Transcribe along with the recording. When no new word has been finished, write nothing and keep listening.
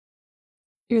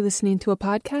You're listening to a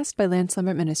podcast by Lance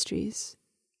Lambert Ministries.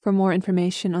 For more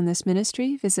information on this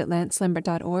ministry, visit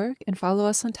lancelambert.org and follow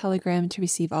us on Telegram to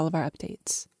receive all of our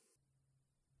updates.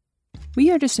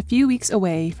 We are just a few weeks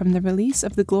away from the release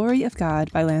of The Glory of God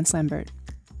by Lance Lambert.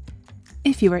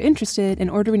 If you are interested in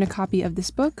ordering a copy of this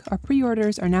book, our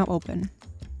pre-orders are now open.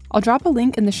 I'll drop a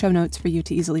link in the show notes for you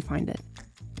to easily find it.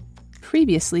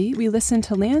 Previously, we listened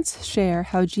to Lance share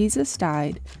how Jesus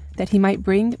died that he might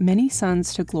bring many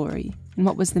sons to glory, and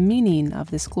what was the meaning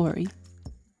of this glory.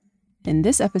 In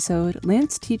this episode,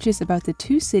 Lance teaches about the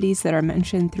two cities that are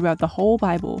mentioned throughout the whole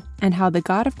Bible, and how the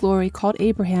God of glory called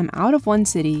Abraham out of one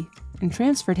city and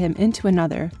transferred him into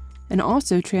another, and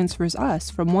also transfers us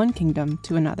from one kingdom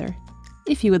to another.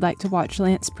 If you would like to watch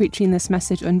Lance preaching this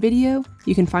message on video,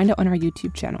 you can find it on our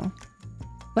YouTube channel.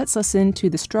 Let's listen to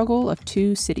the struggle of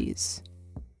two cities.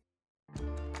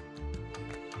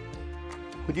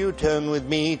 Would you turn with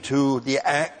me to the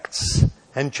Acts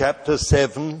and chapter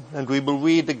 7, and we will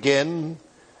read again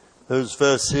those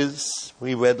verses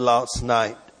we read last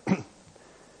night.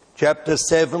 Chapter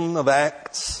 7 of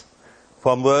Acts,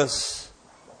 from verse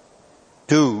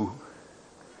 2.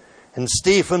 And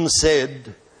Stephen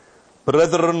said,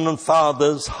 "Brethren and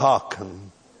fathers,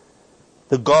 hearken.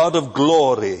 The God of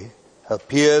glory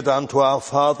appeared unto our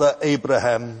father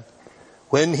Abraham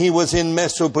when he was in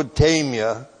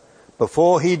Mesopotamia,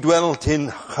 before he dwelt in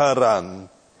Haran,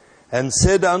 and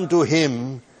said unto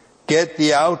him, Get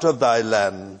thee out of thy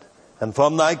land, and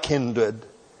from thy kindred,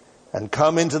 and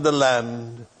come into the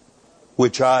land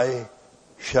which I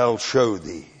shall show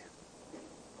thee.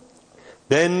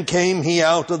 Then came he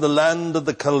out of the land of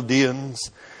the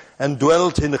Chaldeans, and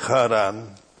dwelt in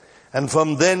Haran. And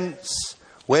from thence,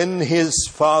 when his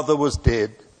father was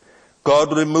dead,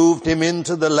 God removed him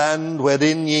into the land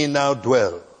wherein ye now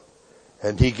dwell.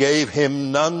 And he gave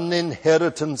him none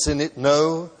inheritance in it,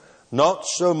 no, not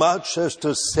so much as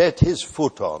to set his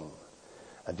foot on.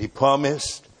 And he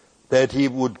promised that he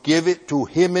would give it to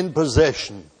him in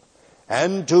possession,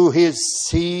 and to his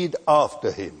seed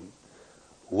after him,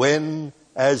 when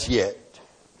as yet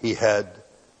he had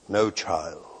no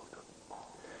child."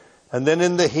 And then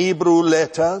in the Hebrew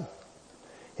letter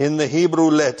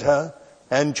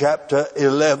and chapter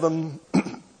 11,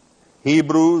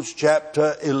 Hebrews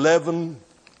chapter 11,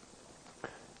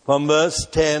 from verse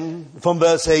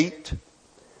 8.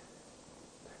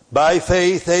 By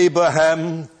faith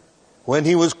Abraham, when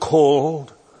he was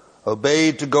called,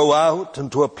 obeyed to go out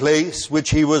into a place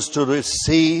which he was to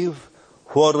receive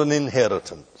for an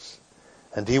inheritance.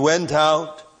 And he went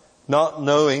out, not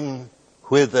knowing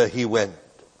whither he went.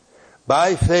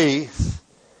 By faith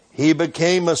he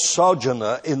became a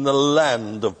sojourner in the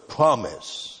land of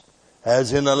promise,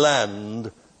 as in a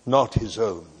land not his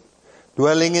own,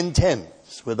 dwelling in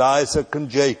tents with Isaac and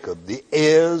Jacob, the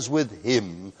heirs with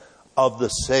him of the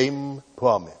same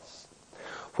promise.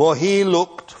 For he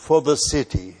looked for the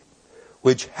city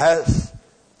which hath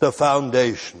the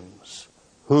foundations,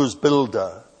 whose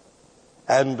builder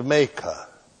and maker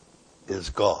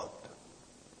is God.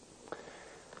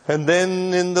 And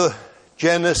then in the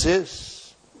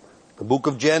book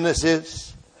of Genesis,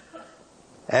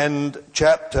 and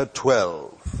chapter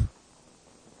 12,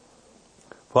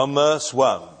 from verse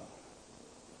 1.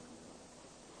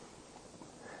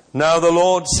 Now the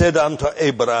Lord said unto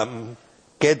Abram,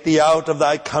 Get thee out of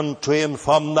thy country, and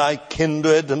from thy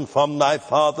kindred, and from thy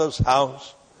father's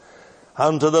house,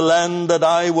 unto the land that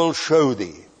I will show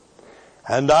thee.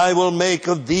 And I will make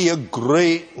of thee a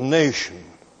great nation,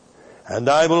 and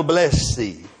I will bless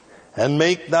thee, and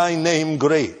make thy name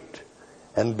great,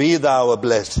 and be thou a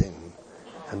blessing.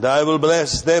 And I will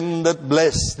bless them that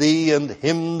bless thee, and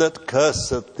him that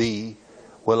curseth thee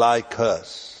will I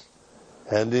curse.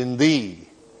 And in thee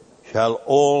shall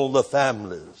all the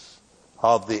families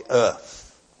of the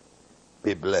earth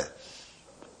be blessed.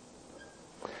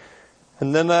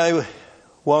 And then I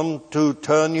want to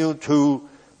turn you to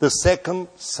the second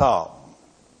psalm.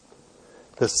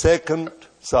 The second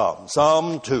psalm,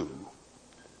 Psalm 2,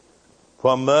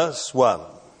 from verse 1.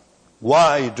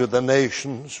 Why do the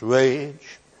nations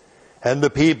rage, and the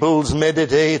peoples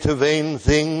meditate a vain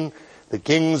thing? The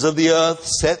kings of the earth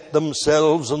set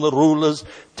themselves, and the rulers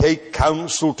take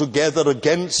counsel together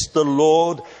against the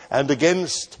Lord and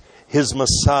against his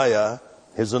Messiah,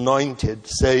 his anointed,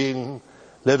 saying,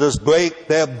 Let us break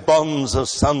their bonds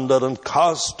asunder, and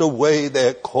cast away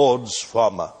their cords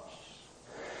from us.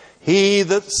 He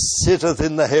that sitteth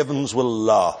in the heavens will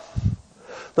laugh.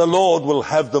 The Lord will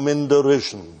have them in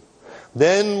derision.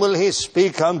 Then will he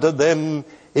speak unto them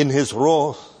in his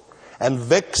wrath, and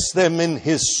vex them in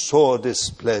his sore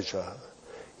displeasure.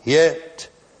 Yet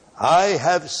I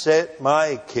have set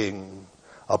my king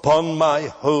upon my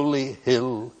holy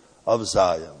hill of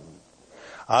Zion.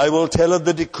 I will tell of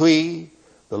the decree.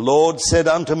 The Lord said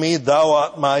unto me, Thou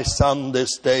art my son,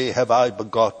 this day have I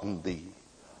begotten thee.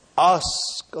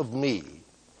 Ask of me,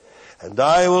 and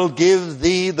I will give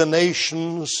thee the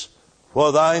nations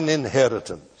for thine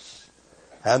inheritance,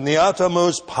 and the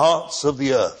uttermost parts of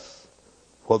the earth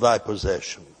for thy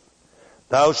possession.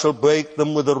 Thou shalt break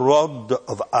them with a rod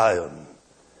of iron.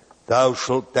 Thou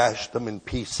shalt dash them in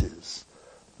pieces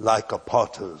like a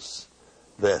potter's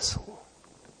vessel.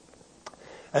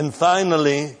 And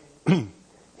finally,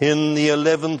 in the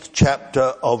 11th chapter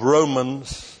of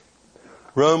Romans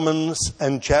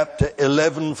and chapter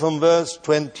 11 from verse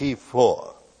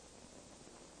 24.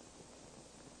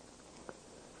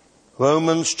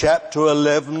 Romans chapter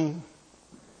 11,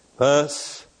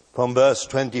 from verse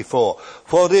 24.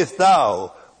 For if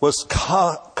thou wast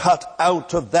cut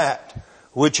out of that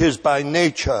which is by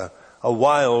nature a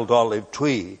wild olive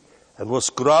tree, and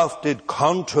was grafted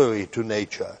contrary to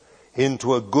nature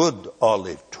into a good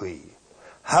olive tree,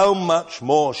 how much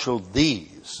more shall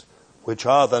these, which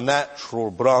are the natural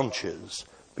branches,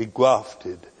 be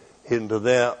grafted into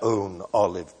their own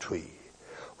olive tree?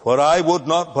 For I would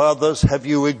not, brothers, have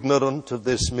you ignorant of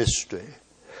this mystery,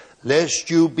 lest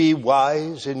you be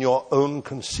wise in your own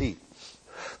conceits,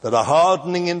 that a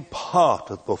hardening in part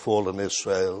hath befallen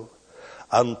Israel,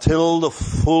 until the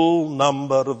full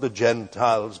number of the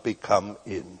Gentiles be come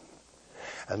in.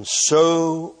 And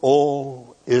so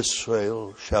all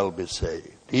Israel shall be saved.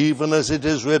 Even as it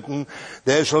is written,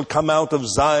 there shall come out of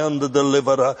Zion the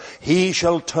deliverer. He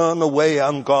shall turn away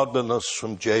ungodliness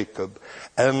from Jacob.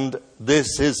 And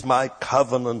this is my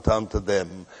covenant unto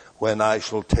them, when I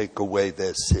shall take away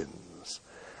their sins.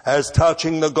 As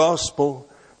touching the gospel,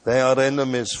 they are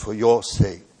enemies for your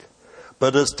sake.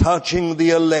 But as touching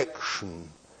the election,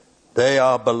 they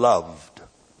are beloved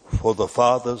for the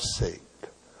Father's sake.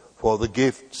 For the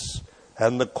gifts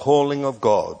and the calling of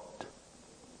God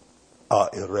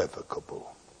are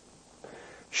irrevocable.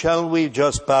 Shall we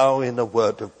just bow in a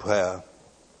word of prayer?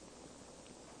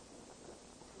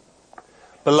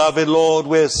 Beloved Lord,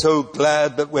 we're so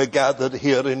glad that we're gathered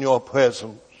here in your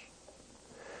presence.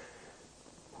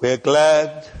 We're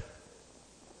glad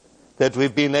that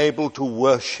we've been able to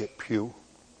worship you.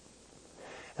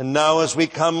 And now as we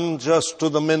come just to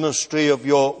the ministry of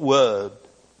your word,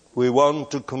 we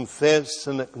want to confess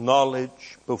and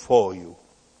acknowledge before you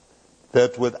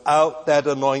that without that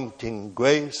anointing,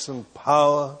 grace and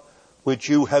power which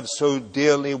you have so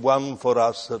dearly won for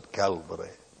us at Calvary,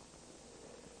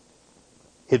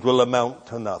 it will amount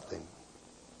to nothing.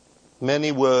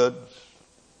 Many words,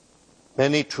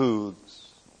 many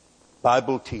truths,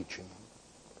 Bible teaching,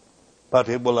 but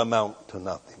it will amount to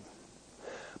nothing.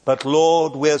 But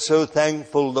Lord, we're so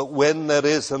thankful that when there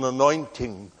is an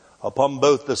anointing upon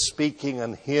both the speaking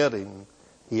and hearing,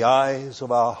 the eyes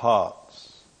of our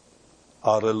hearts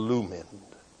are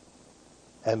illumined,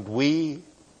 and we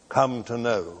come to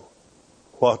know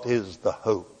what is the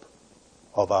hope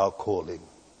of our calling.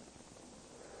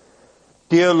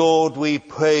 Dear Lord, we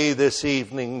pray this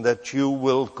evening that you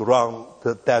will grant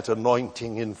that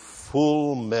anointing in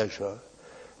full measure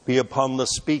be upon the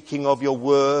speaking of your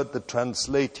word, the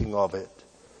translating of it,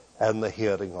 and the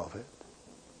hearing of it.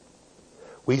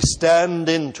 We stand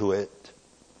into it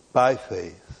by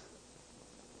faith,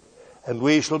 and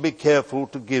we shall be careful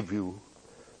to give you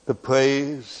the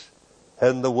praise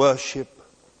and the worship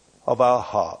of our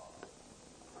heart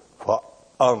for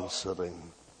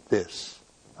answering this,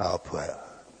 our prayer.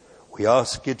 We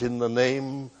ask it in the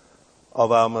name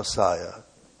of our Messiah,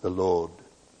 the Lord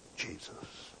Jesus.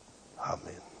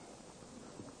 Amen.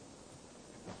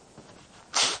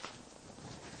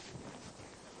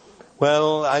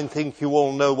 Well, I think you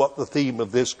all know what the theme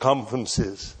of this conference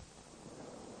is.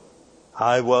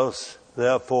 I was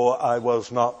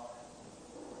not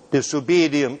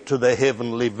disobedient to the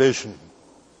heavenly vision.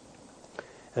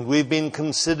 And we've been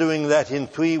considering that in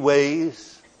three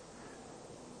ways.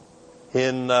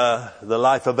 In the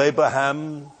life of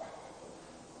Abraham,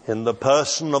 in the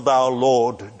person of our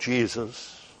Lord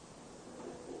Jesus,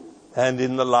 and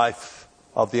in the life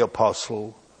of the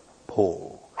Apostle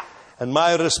Paul. And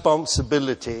my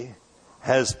responsibility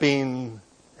has been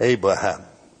Abraham.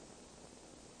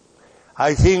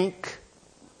 I think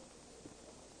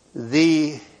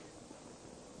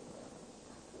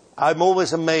I'm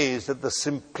always amazed at the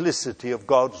simplicity of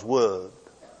God's word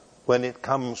when it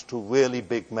comes to really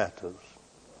big matters.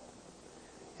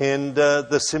 And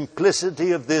the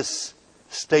simplicity of this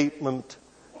statement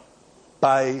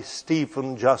by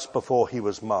Stephen just before he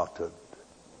was martyred.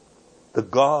 The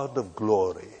God of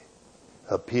glory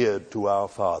appeared to our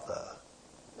father,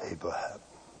 Abraham.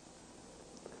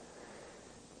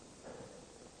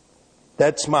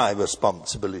 That's my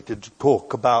responsibility, to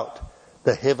talk about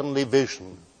the heavenly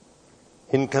vision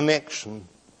in connection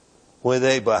with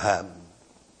Abraham.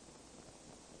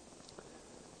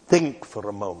 Think for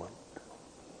a moment.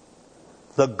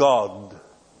 The God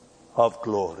of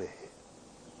glory.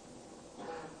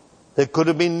 There could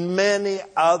have been many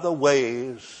other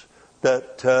ways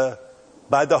that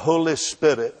by the Holy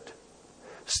Spirit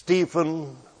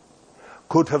Stephen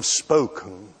could have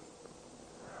spoken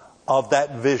of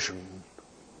that vision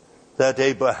that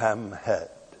Abraham had.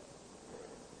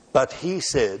 But he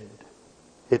said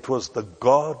it was the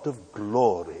God of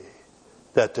glory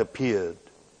that appeared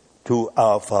to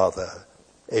our father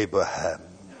Abraham.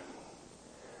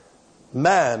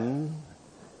 Man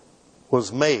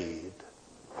was made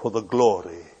for the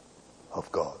glory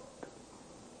of God.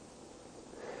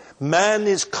 Man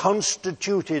is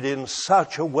constituted in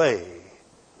such a way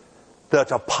that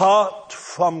apart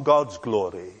from God's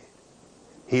glory,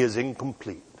 he is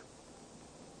incomplete.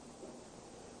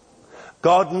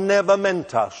 God never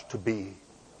meant us to be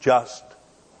just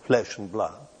flesh and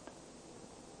blood.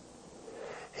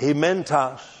 He meant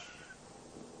us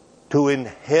to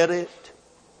inherit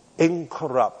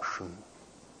incorruption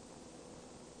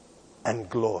and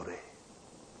glory.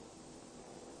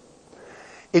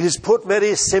 It is put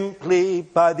very simply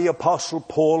by the Apostle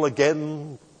Paul,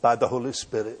 again by the Holy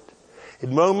Spirit.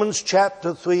 In Romans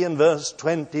chapter 3 and verse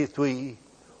 23,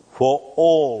 for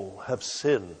all have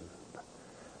sinned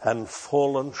and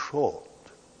fallen short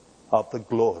of the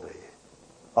glory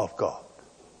of God.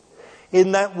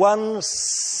 In that one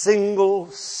single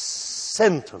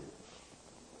sentence,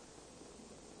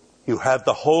 you have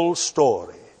the whole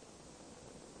story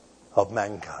of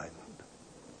mankind.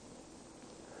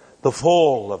 The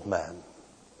fall of man.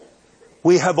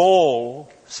 We have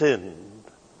all sinned,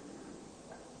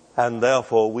 and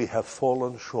therefore we have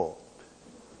fallen short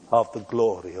of the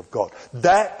glory of God.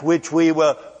 That which we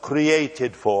were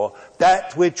created for,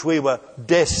 that which we were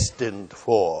destined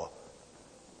for,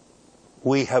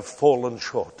 we have fallen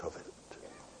short of it.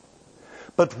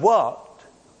 But what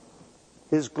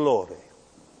is glory?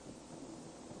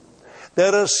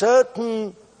 There are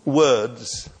certain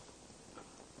words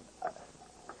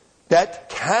that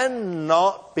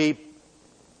cannot be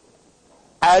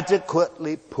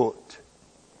adequately put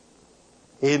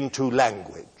into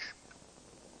language.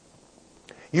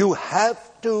 You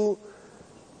have to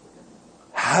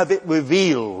have it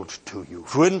revealed to you.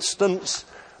 For instance,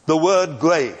 the word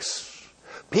grace.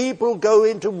 People go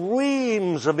into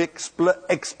reams of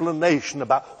explanation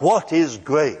about what is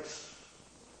grace.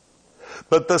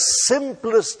 But the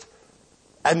simplest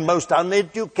and most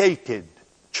uneducated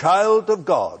child of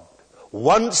God,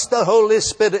 once the Holy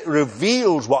Spirit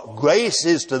reveals what grace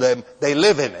is to them, they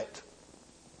live in it.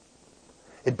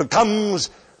 It becomes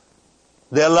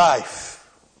their life.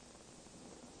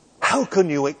 How can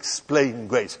you explain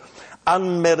grace?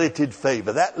 Unmerited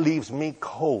favor. That leaves me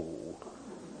cold.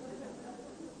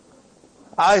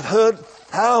 I've heard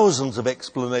thousands of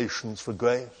explanations for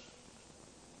grace.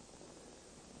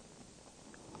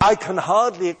 I can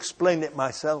hardly explain it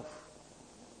myself.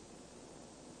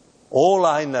 All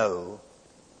I know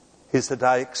is that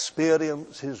I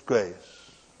experience His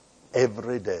grace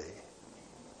every day.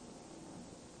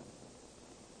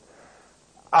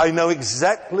 I know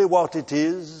exactly what it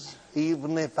is,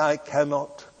 even if I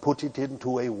cannot put it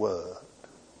into a word.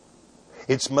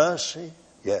 It's mercy,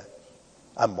 yes,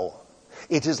 and more.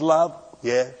 It is love,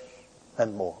 yes,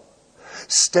 and more.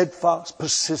 Steadfast,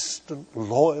 persistent,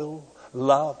 loyal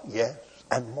love, yes,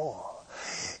 and more.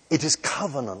 It is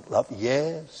covenant love,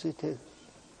 yes, it is.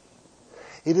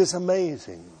 It is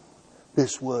amazing,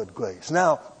 this word grace.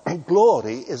 Now,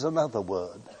 glory is another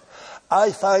word.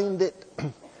 I find it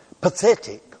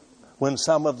pathetic when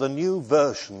some of the new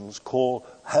versions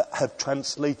have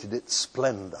translated it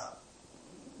splendor.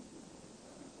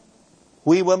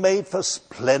 We were made for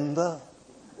splendor.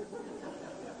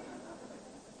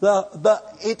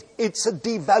 It's a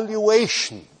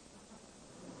devaluation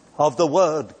of the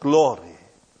word glory.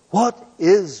 What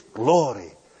is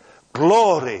glory?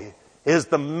 Glory is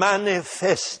the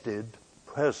manifested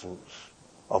presence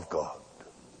of God.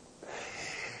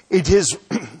 It is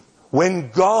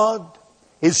when God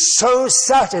is so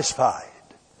satisfied,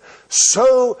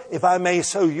 so, if I may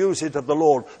so use it of the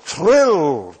Lord,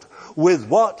 thrilled with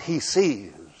what He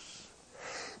sees,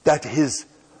 that His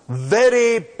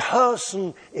very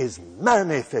person is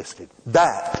manifested.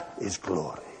 That is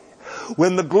glory.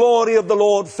 When the glory of the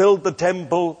Lord filled the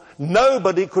temple,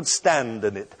 nobody could stand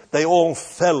in it. They all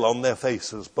fell on their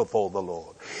faces before the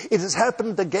Lord. It has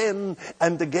happened again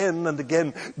and again and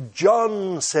again.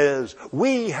 John says,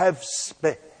 we have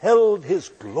beheld his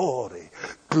glory,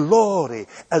 glory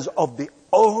as of the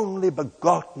only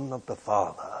begotten of the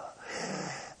Father.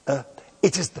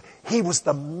 He was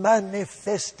the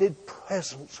manifested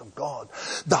presence of God,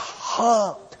 the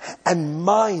heart and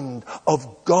mind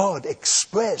of God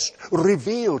expressed,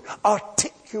 revealed,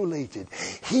 articulated.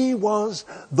 He was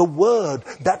the Word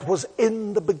that was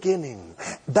in the beginning,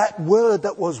 that Word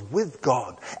that was with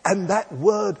God, and that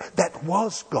Word that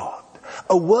was God.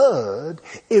 A word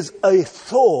is a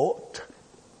thought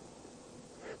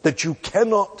that you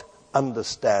cannot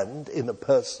understand in a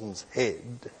person's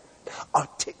head,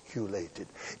 articulated.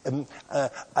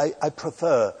 I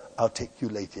prefer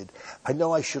articulated. I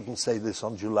know I shouldn't say this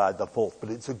on July the 4th, but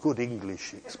it's a good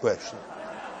English expression.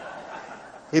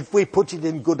 If we put it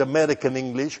in good American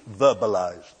English,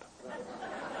 verbalized.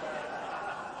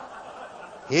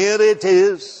 Here it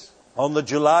is on the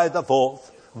July the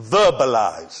 4th,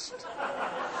 verbalized.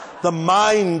 The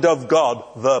mind of God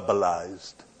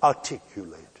verbalized,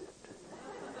 articulated,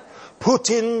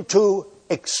 put into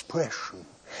expression,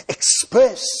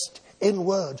 expressed in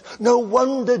words. No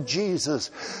wonder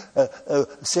Jesus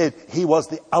said he was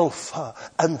the Alpha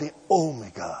and the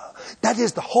Omega. That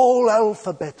is the whole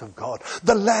alphabet of God,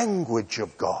 the language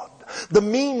of God, the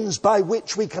means by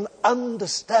which we can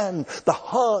understand the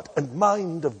heart and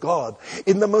mind of God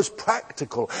in the most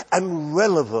practical and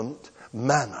relevant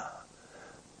manner.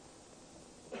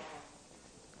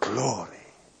 Glory.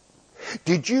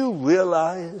 Did you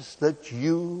realize that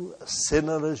you,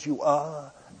 sinner as you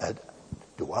are, and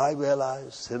do I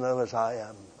realize, sinner as I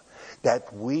am,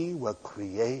 that we were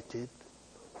created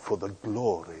for the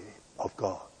glory of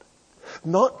God?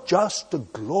 Not just to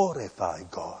glorify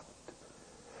God,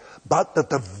 but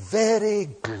that the very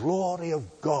glory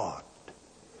of God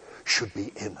should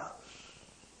be in us.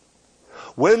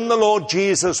 When the Lord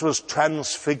Jesus was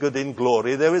transfigured in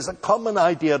glory, there is a common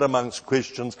idea amongst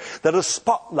Christians that a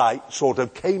spotlight sort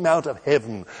of came out of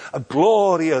heaven. A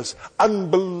glorious,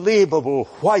 unbelievable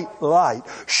white light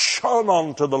shone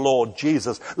onto the Lord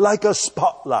Jesus like a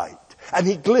spotlight, and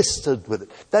he glistered with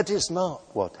it. That is not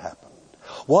what happened.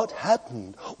 What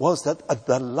happened was that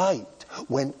the light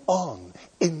went on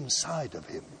inside of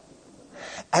him.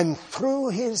 And through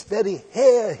his very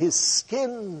hair, his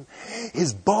skin,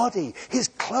 his body, his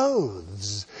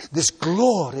clothes, this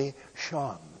glory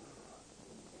shone.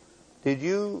 Do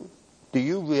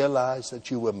you realize that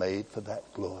you were made for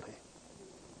that glory?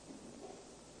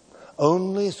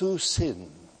 Only through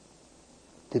sin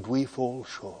did we fall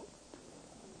short.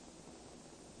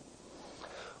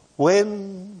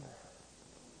 When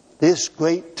this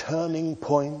great turning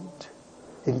point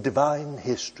in divine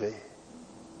history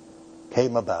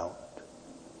came about,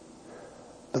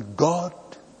 the God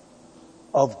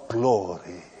of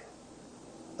glory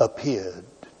appeared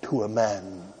to a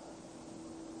man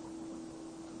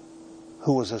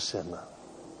who was a sinner.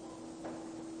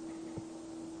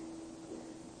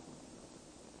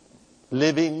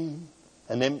 Living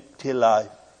an empty life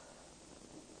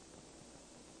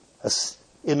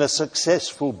in a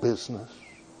successful business.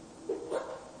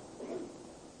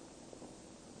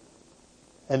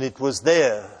 And it was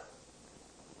there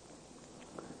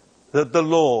that the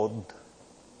Lord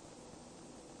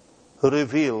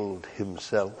revealed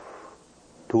himself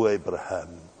to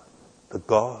Abraham, the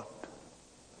God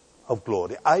of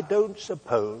glory. I don't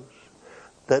suppose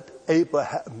that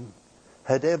Abraham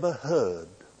had ever heard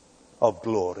of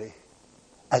glory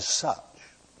as such.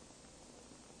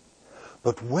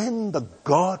 But when the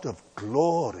God of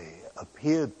glory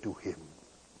appeared to him,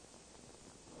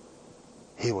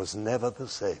 he was never the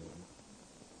same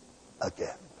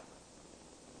again.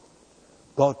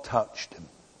 God touched him,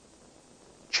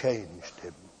 changed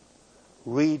him,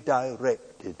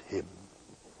 redirected him.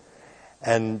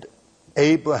 And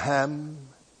Abraham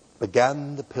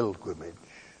began the pilgrimage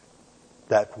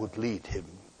that would lead him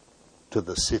to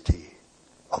the city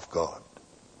of God.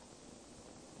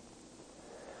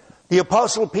 The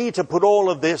Apostle Peter put all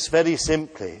of this very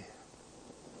simply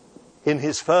in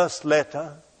his first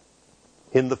letter,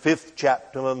 in the 5th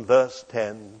chapter and verse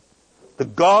 10. The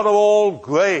God of all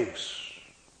grace,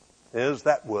 there's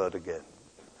that word again.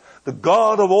 The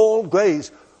God of all grace,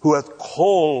 who hath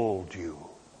called you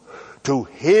to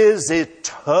his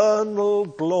eternal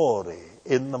glory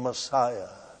in the Messiah,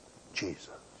 Jesus.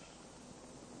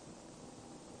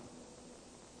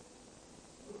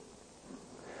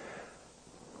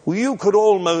 Well, you could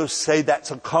almost say that's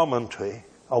a commentary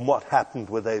on what happened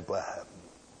with Abraham.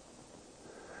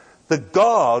 The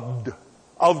God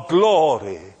of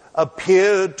glory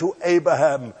appeared to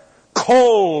Abraham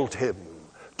called him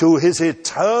to his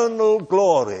eternal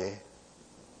glory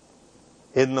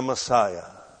in the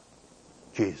Messiah,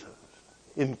 Jesus,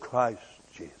 in Christ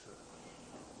Jesus.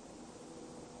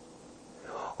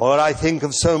 Or I think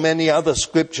of so many other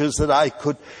scriptures that I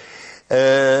could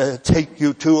take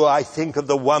you to. I think of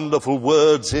the wonderful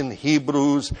words in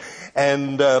Hebrews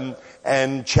and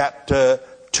chapter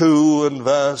 2 and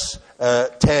verse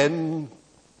 10.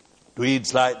 It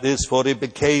reads like this: for it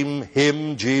became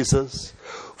him, Jesus,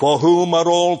 for whom are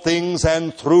all things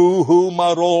and through whom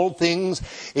are all things,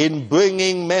 in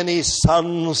bringing many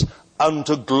sons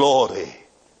unto glory,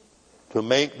 to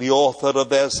make the author of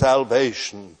their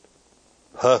salvation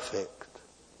perfect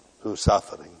through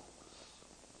suffering.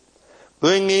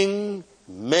 Bringing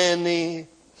many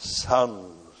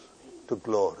sons to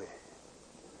glory.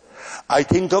 I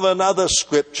think of another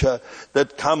scripture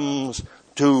that comes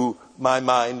to my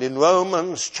mind in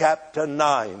Romans chapter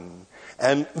 9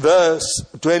 and verse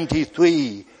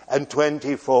 23 and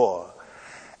 24.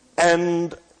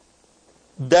 And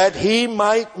that he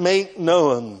might make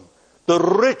known the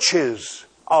riches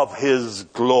of his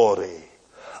glory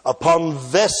upon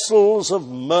vessels of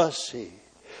mercy,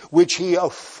 which he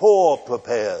afore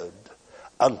prepared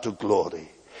unto glory,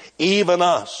 even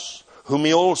us, whom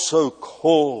he also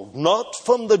called, not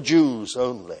from the Jews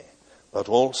only, but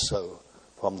also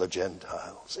from the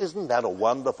Gentiles. Isn't that a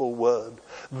wonderful word?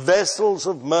 Vessels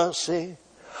of mercy,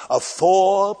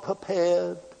 afore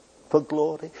prepared for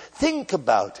glory. Think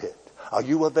about it. Are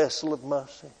you a vessel of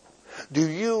mercy? Do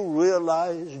you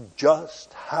realize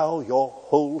just how your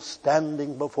whole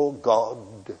standing before God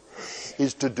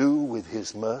is to do with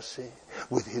his mercy,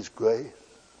 with his grace?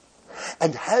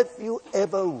 And have you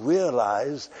ever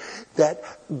realized that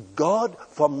God,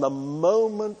 from the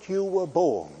moment you were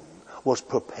born, was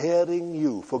preparing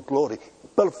you for glory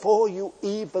before you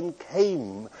even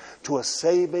came to a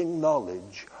saving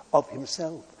knowledge of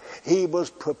himself? He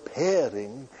was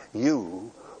preparing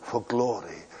you for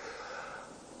glory.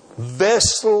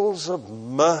 Vessels of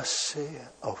mercy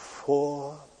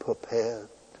afore prepared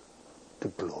to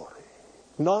glory.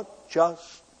 Not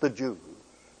just the Jews,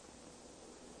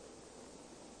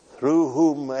 through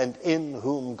whom and in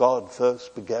whom God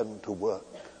first began to work,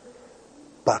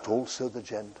 but also the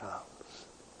Gentiles.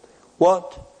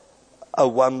 What a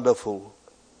wonderful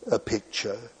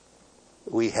picture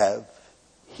we have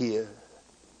here.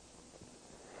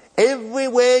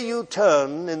 Everywhere you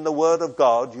turn in the Word of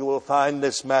God, you will find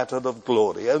this matter of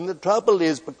glory. And the trouble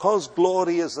is, because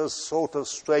glory is a sort of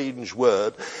strange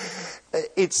word,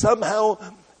 it somehow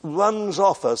runs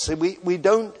off us. We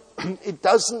don't, it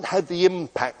doesn't have the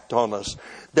impact on us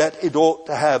that it ought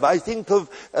to have. I think of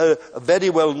a very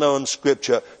well-known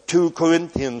scripture, 2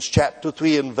 Corinthians chapter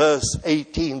 3 and verse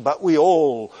 18. But we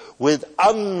all, with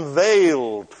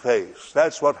unveiled face.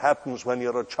 That's what happens when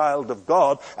you're a child of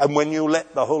God and when you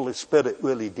let the Holy Spirit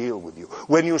really deal with you.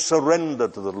 When you surrender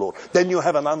to the Lord, then you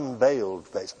have an unveiled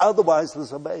face. Otherwise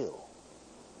there's a veil.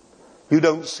 You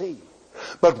don't see.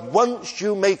 But once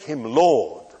you make him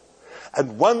Lord,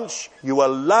 and once you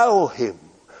allow him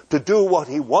to do what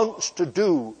he wants to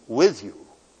do with you,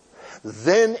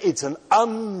 then it's an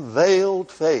unveiled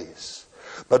face.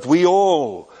 But we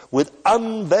all, with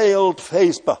unveiled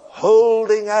face,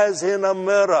 beholding as in a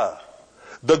mirror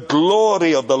the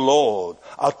glory of the Lord,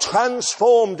 are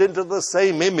transformed into the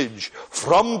same image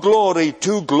from glory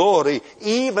to glory,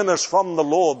 even as from the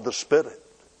Lord the Spirit.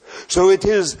 So it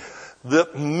is the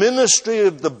ministry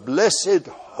of the blessed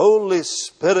Holy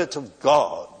Spirit of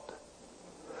God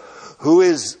who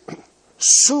is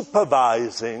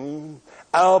supervising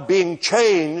our being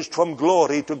changed from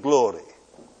glory to glory.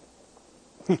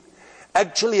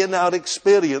 Actually, in our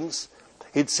experience,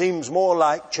 it seems more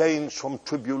like change from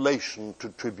tribulation to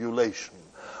tribulation,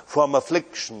 from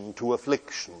affliction to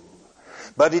affliction.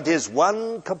 But it is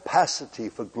one capacity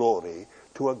for glory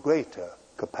to a greater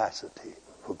capacity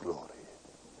for glory.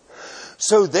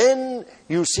 So then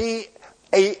you see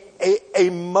a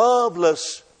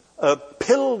marvelous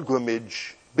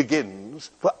pilgrimage begins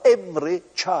for every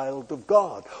child of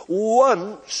God.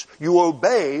 Once you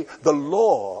obey the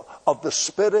law of the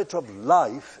Spirit of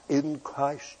life in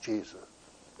Christ Jesus.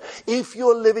 If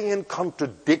you're living in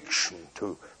contradiction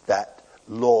to that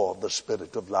law of the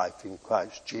Spirit of life in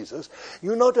Christ Jesus,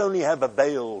 you not only have a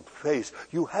veiled face,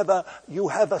 you have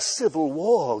a civil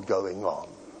war going on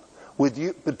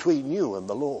between you and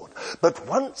the Lord. But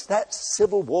once that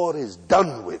civil war is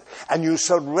done with and you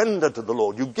surrender to the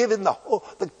Lord, you give him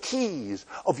the keys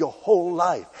of your whole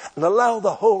life and allow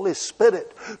the Holy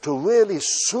Spirit to really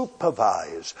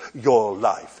supervise your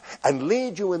life and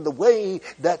lead you in the way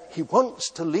that he wants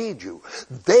to lead you,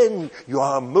 then you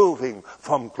are moving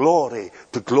from glory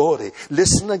to glory.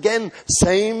 Listen again,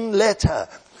 same letter.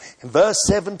 In verse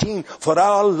 17, for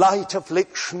our light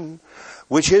affliction,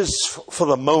 which is for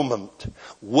the moment,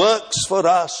 works for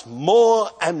us more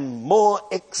and more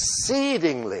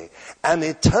exceedingly an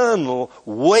eternal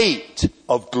weight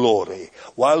of glory,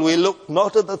 while we look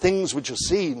not at the things which are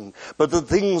seen, but the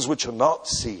things which are not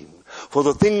seen. For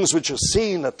the things which are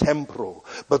seen are temporal,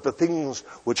 but the things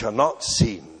which are not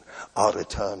seen are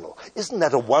eternal. Isn't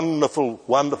that a wonderful,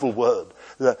 wonderful word?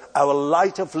 Our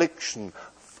light affliction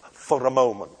for a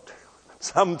moment.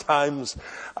 Sometimes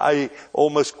I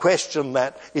almost question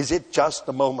that. Is it just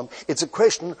a moment? It's a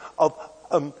question of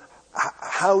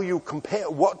how you compare,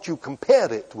 what you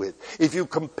compare it with. If you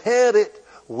compare it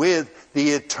with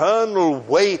the eternal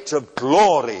weight of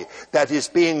glory that is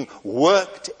being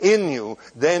worked in you,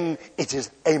 then it is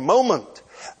a moment.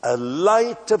 A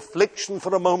light affliction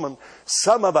for a moment.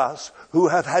 Some of us who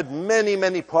have had many,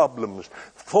 many problems,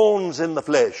 thorns in the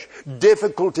flesh,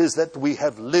 difficulties that we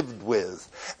have lived with,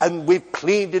 and we've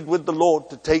pleaded with the Lord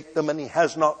to take them, and he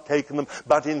has not taken them,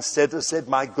 but instead has said,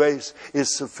 my grace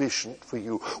is sufficient for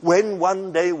you. When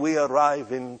one day we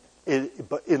arrive in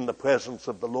the presence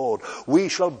of the Lord, we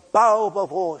shall bow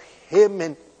before him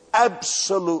in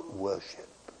absolute worship.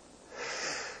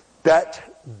 That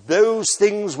those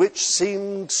things which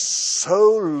seemed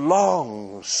so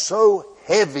long, so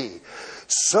heavy,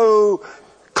 so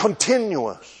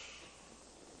continuous,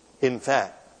 in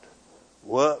fact,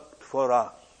 worked for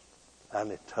us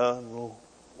an eternal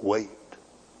weight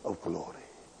of glory.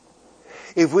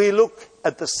 If we look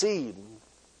at the scene,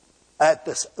 at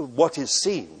what is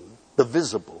seen, the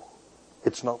visible,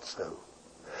 it's not so.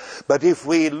 But if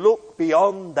we look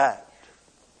beyond that,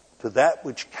 to that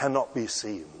which cannot be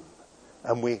seen,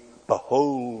 and we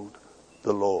behold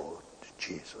the Lord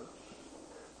Jesus,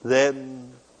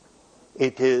 then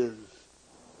it is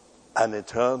an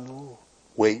eternal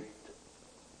weight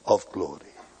of glory.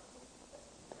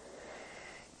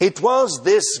 It was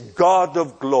this God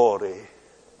of glory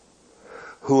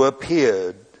who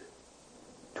appeared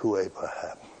to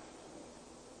Abraham.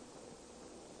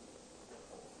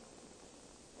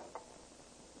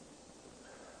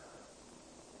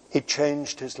 It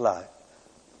changed his life.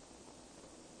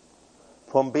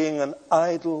 From being an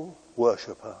idol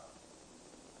worshipper,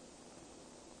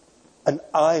 an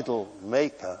idol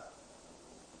maker,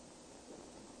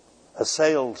 a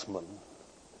salesman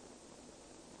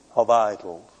of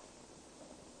idols,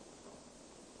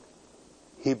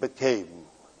 he became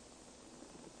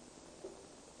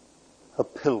a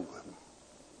pilgrim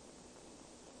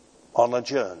on a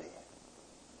journey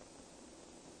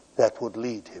that would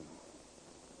lead him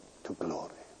to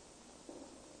glory.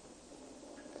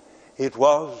 It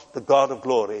was the God of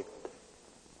glory.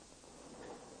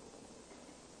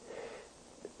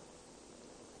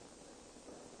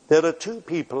 There are two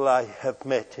people I have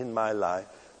met in my life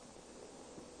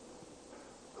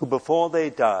who, before they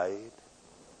died,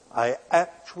 I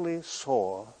actually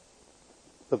saw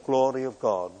the glory of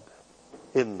God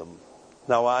in them.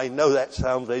 Now, I know that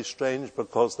sounds very strange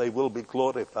because they will be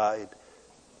glorified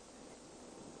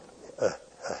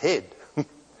ahead.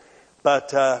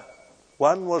 But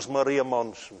one was Maria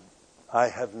Monson. I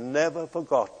have never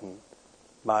forgotten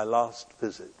my last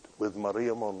visit with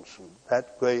Maria Monson,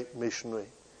 that great missionary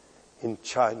in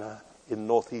China, in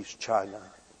northeast China.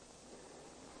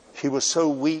 She was so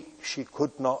weak she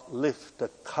could not lift a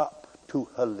cup to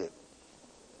her lips.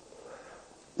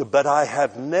 But I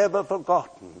have never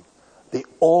forgotten the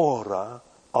aura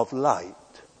of light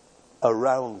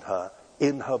around her,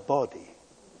 in her body,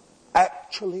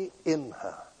 actually in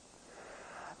her.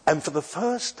 And for the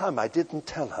first time, I didn't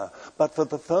tell her, but for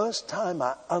the first time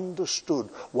I understood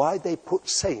why they put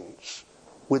saints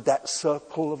with that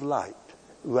circle of light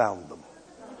around them.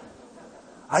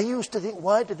 I used to think,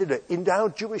 why did they do it? In our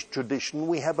Jewish tradition,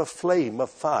 we have a flame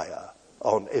of fire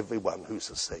on everyone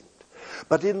who's a saint.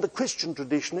 But in the Christian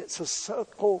tradition, it's a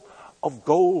circle of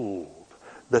gold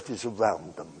that is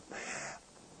around them.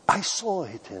 I saw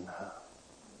it in her.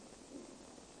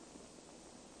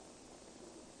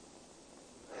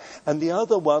 And the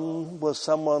other one was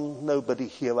someone nobody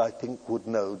here, I think, would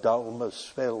know, Dalma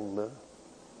Svelner.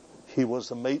 She was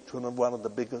the matron of one of the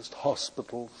biggest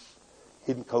hospitals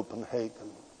in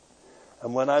Copenhagen.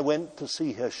 And when I went to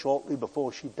see her shortly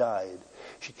before she died,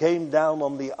 she came down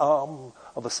on the arm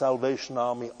of a Salvation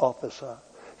Army officer.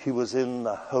 She was in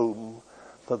the home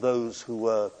for those who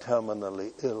were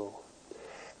terminally ill.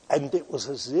 And it was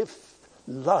as if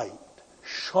light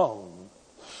shone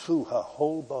through her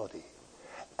whole body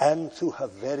and through her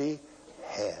very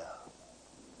hair.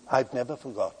 I've never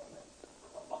forgotten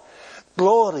it.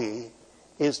 Glory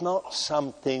is not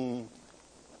something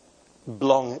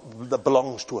that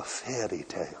belongs to a fairy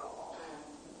tale.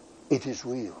 It is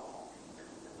real.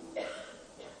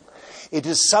 It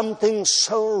is something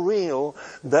so real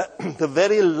that the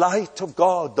very light of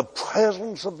God, the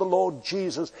presence of the Lord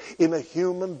Jesus in a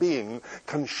human being,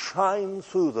 can shine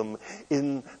through them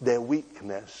in their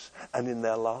weakness and in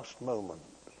their last moment.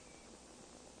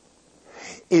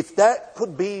 If that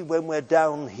could be when we're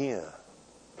down here,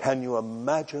 can you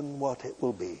imagine what it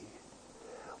will be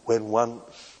when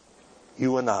once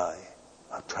you and I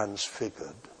are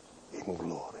transfigured in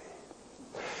glory?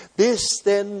 This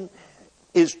then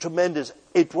is tremendous.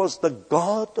 It was the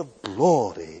God of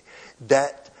glory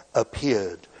that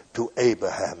appeared to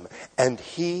Abraham, and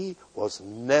he was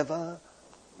never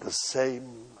the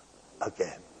same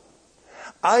again.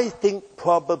 I think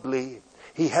probably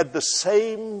he had the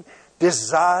same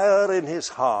desire in his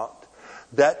heart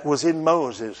that was in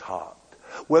Moses' heart.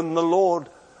 When the Lord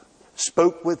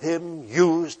spoke with him,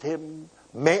 used him,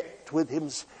 met with him,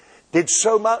 did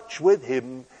so much with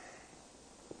him,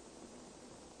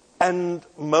 and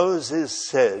Moses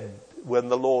said, when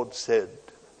the Lord said,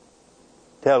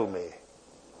 "Tell me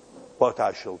what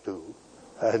I shall do,"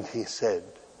 and he said,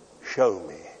 "Show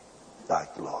me thy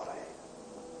glory."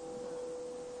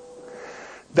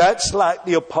 That's like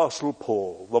the Apostle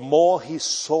Paul. The more he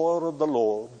saw of the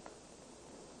Lord,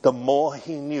 the more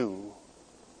he knew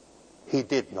he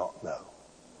did not know.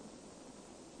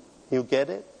 You get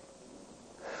it?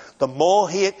 The more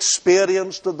he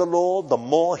experienced of the Lord, the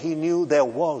more he knew there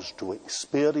was to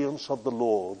experience of the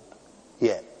Lord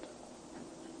yet.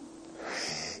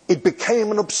 It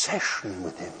became an obsession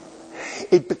with him.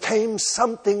 It became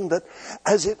something that,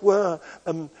 as it were,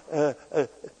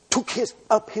 took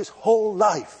up his whole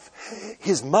life,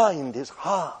 his mind, his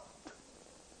heart.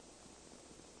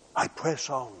 I press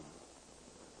on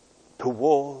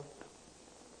toward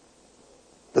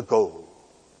the goal,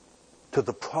 to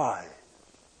the prize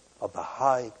of the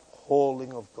high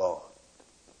calling of God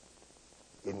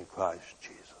in Christ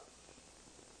Jesus.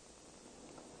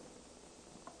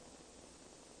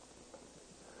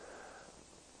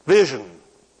 Vision.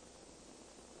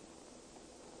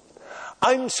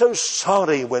 I'm so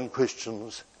sorry when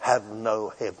Christians have no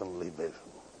heavenly vision.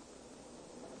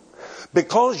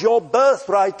 Because your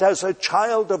birthright as a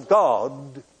child of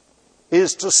God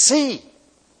is to see.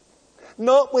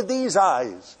 Not with these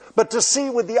eyes, but to see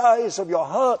with the eyes of your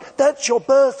heart. That's your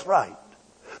birthright.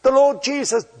 The Lord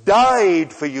Jesus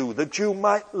died for you that you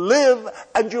might live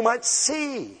and you might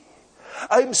see.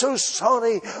 I'm so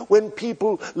sorry when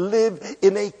people live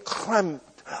in a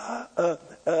cramped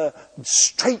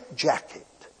straitjacket.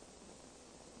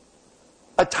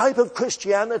 A type of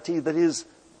Christianity that is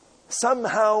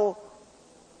somehow,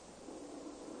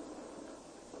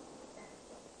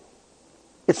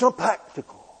 it's not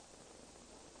practical.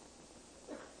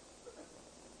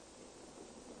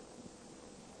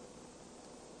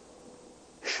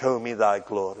 Show me thy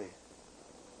glory.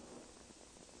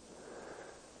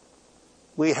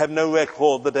 We have no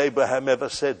record that Abraham ever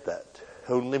said that,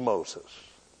 only Moses.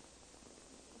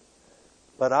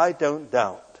 But I don't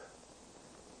doubt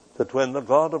that when the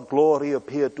God of glory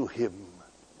appeared to him,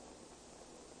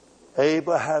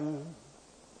 Abraham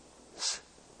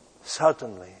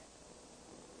suddenly,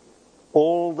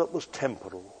 all that was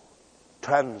temporal,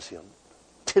 transient,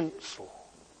 tinsel,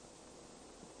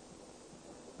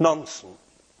 nonsense,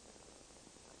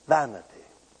 vanity,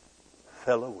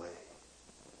 fell away.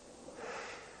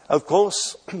 Of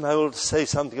course, I will say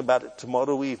something about it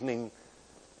tomorrow evening.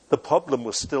 The problem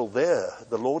was still there.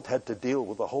 The Lord had to deal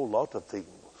with a whole lot of things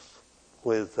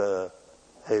with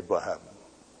Abraham.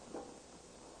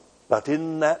 But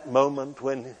in that moment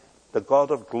when the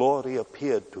God of glory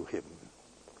appeared to him,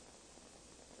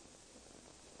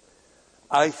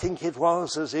 I think it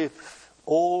was as if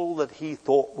all that he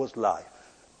thought was life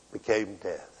became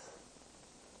death.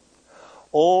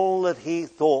 All that he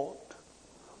thought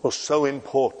was so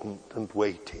important and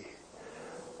weighty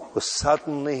was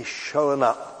suddenly shown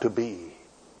up to be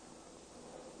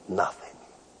nothing,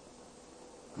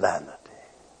 vanity,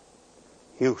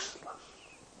 useless.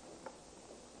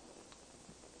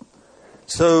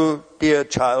 So, dear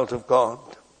child of God,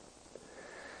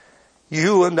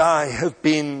 you and I have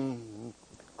been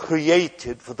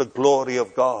created for the glory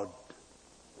of God.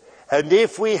 And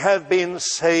if we have been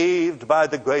saved by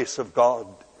the grace of God,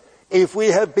 if we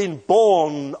have been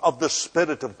born of the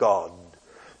Spirit of God,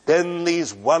 then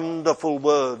these wonderful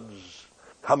words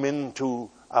come into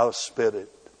our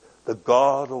spirit. The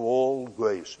God of all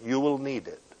grace. You will need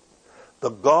it. The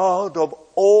God of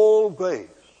all grace,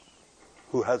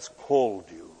 who has called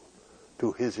you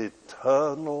to his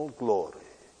eternal glory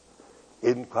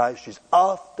in Christ Jesus,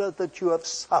 after that you have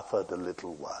suffered a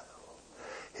little while,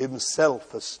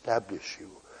 himself establish you,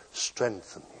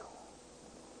 strengthen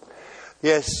you.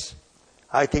 Yes,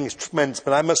 I think it's tremendous,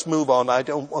 but I must move on. I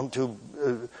don't want to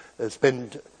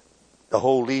spend the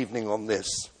whole evening on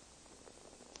this.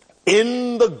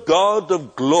 In the God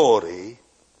of glory,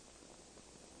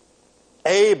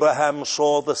 Abraham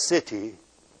saw the city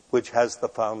which has the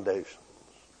foundations.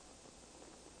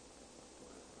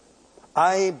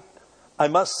 I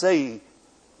must say,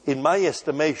 in my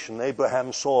estimation,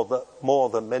 Abraham saw more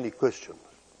than many Christians.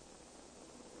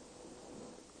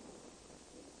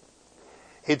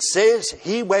 It says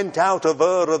he went out of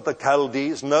Ur of the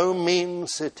Chaldees, no mean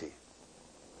city,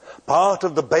 part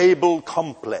of the Babel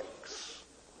complex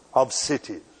of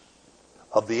cities,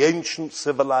 of the ancient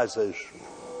civilization.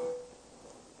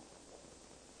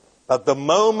 But the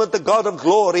moment the God of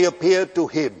glory appeared to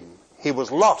him, he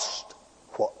was lost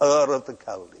for Ur of the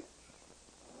Chaldees.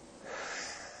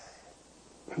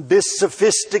 This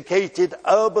sophisticated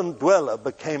urban dweller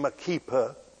became a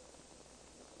keeper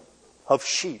of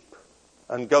sheep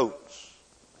and goats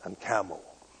and camels.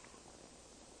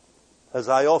 As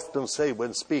I often say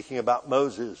when speaking about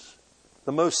Moses,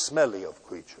 the most smelly of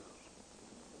creatures.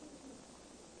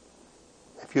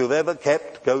 If you've ever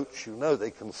kept goats, you know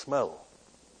they can smell.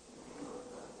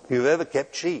 If you've ever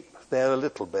kept sheep, they're a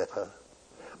little better.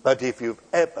 But if you've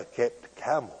ever kept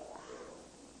camels,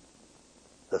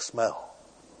 the smell.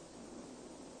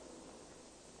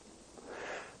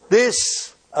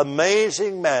 This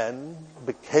amazing man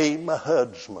became a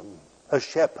herdsman, a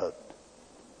shepherd,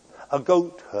 a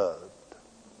goat herd.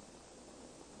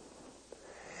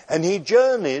 And he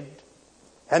journeyed,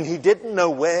 and he didn't know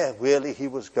where really he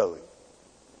was going.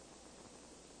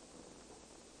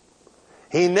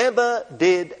 He never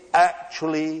did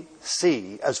actually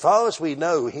see, as far as we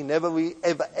know, he never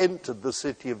ever entered the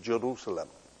city of Jerusalem.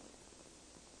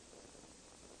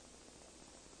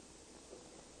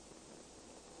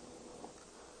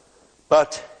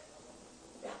 But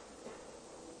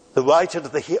the writer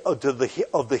of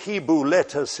the Hebrew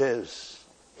letter says,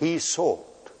 he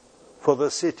sought for the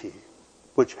city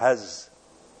which has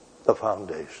the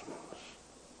foundations.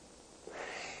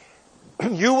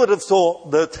 You would have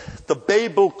thought that the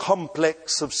Babel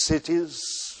complex of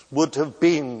cities would have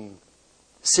been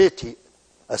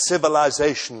a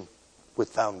civilization with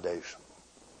foundation.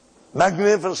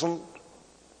 Magnificent.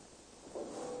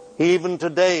 Even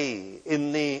today,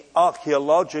 in the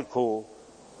archaeological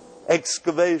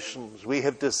excavations, we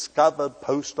have discovered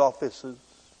post offices,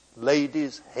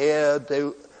 ladies'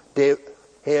 hairdo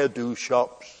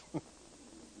shops,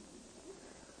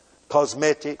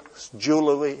 cosmetics,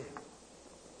 jewelry.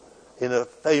 In a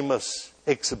famous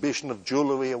exhibition of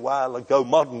jewelry a while ago,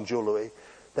 modern jewelry,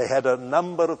 they had a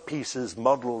number of pieces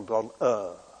modeled on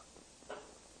Ur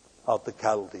of the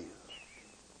Chaldees.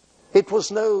 It was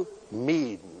no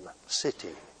mean city.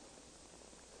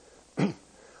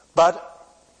 But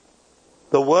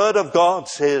the Word of God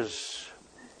says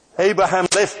Abraham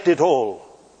left it all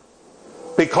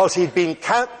because he'd been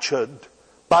captured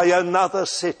by another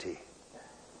city.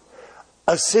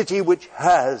 A city which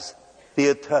has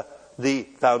the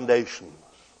foundations.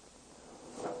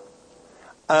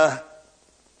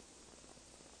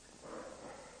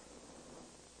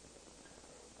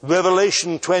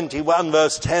 Revelation 21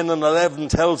 verse 10 and 11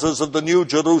 tells us of the new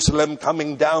Jerusalem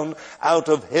coming down out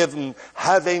of heaven,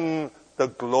 having the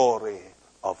glory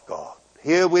of God.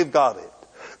 Here we've got it.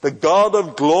 The God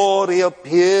of glory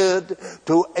appeared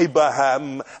to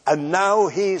Abraham, and now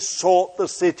he sought the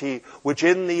city which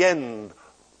in the end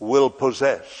will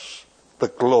possess the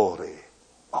glory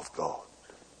of God.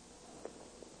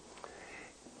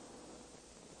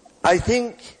 I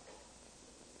think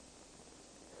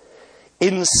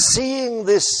in seeing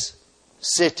this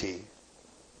city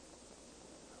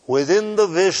within the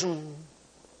vision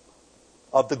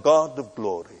of the God of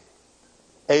glory,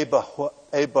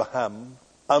 Abraham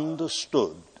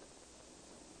understood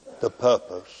the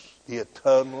purpose, the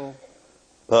eternal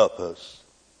purpose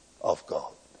of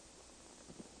God.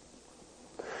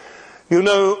 You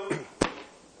know,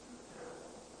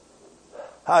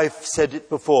 I've said it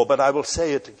before, but I will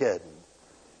say it again.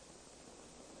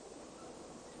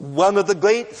 One of the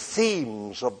great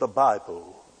themes of the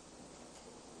Bible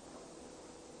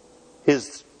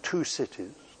is two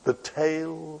cities, the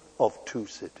tale of two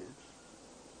cities.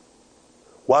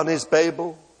 One is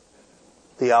Babel,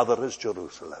 the other is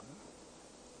Jerusalem.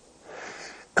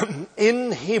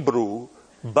 In Hebrew,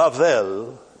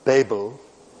 Babel,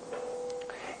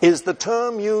 is the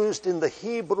term used in the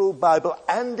Hebrew Bible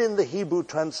and in the Hebrew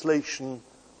translation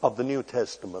of the New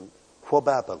Testament for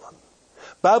Babylon.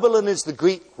 Babylon is the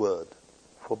Greek word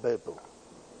for Babel.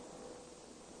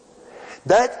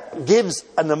 That gives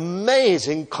an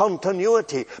amazing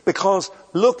continuity, because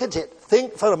look at it,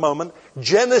 think for a moment.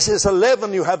 Genesis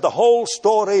 11, you have the whole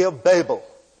story of Babel.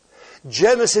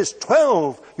 Genesis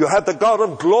 12, you have the God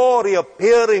of glory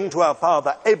appearing to our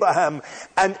father Abraham,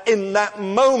 and in that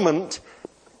moment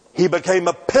he became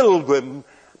a pilgrim,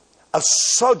 a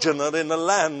sojourner in a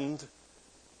land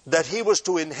that he was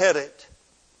to inherit,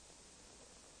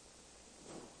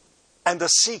 and a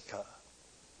seeker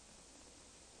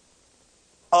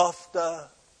after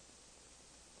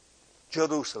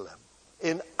Jerusalem.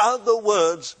 In other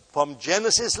words, from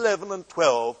Genesis 11 and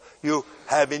 12, you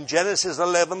have in Genesis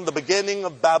 11 the beginning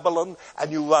of Babylon,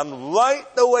 and you run right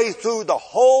the way through the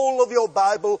whole of your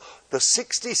Bible, the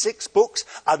 66 books,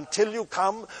 until you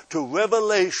come to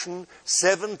Revelation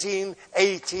 17,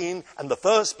 18, and the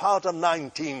first part of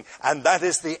 19, and that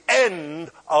is the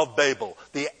end of Babel,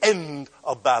 the end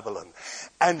of Babylon.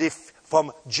 And if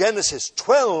from Genesis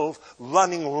 12,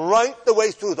 running right the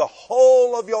way through the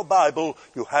whole of your Bible,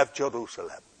 you have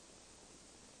Jerusalem.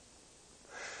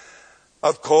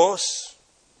 Of course,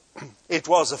 it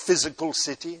was a physical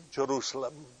city,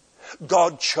 Jerusalem.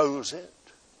 God chose it,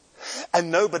 and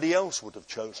nobody else would have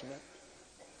chosen it.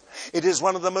 It is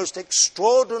one of the most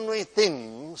extraordinary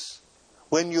things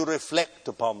when you reflect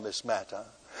upon this matter,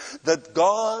 that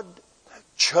God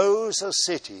chose a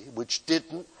city which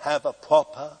didn't have a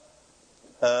proper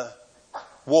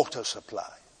water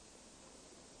supply.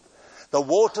 The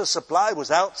water supply was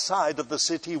outside of the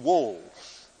city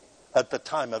walls at the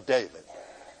time of David.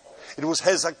 It was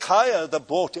Hezekiah that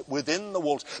brought it within the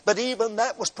walls. But even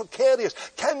that was precarious.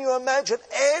 Can you imagine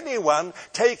anyone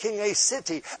taking a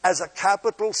city as a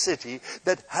capital city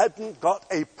that hadn't got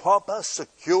a proper,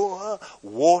 secure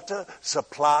water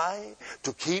supply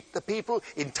to keep the people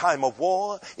in time of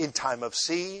war, in time of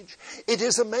siege? It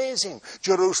is amazing.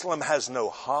 Jerusalem has no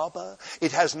harbor.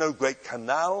 It has no great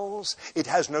canals. It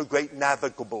has no great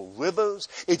navigable rivers.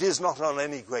 It is not on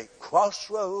any great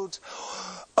crossroads.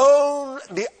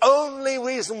 The only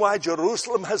reason why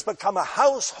Jerusalem has become a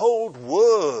household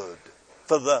word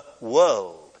for the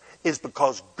world is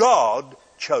because God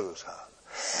chose her.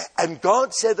 And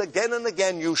God said again and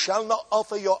again, you shall not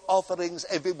offer your offerings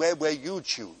everywhere where you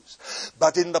choose,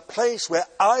 but in the place where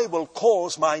I will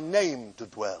cause my name to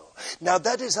dwell. Now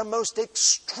that is a most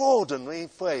extraordinary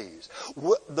phrase.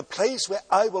 The place where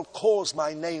I will cause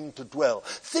my name to dwell.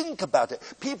 Think about it.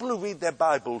 People who read their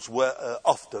Bibles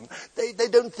often, they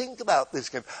don't think about this.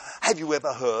 Have you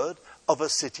ever heard of a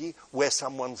city where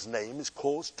someone's name is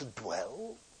caused to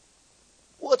dwell?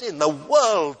 What in the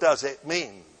world does it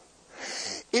mean?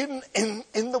 In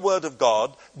the Word of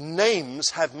God, names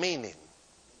have meaning.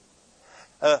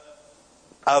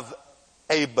 Of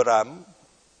Abraham,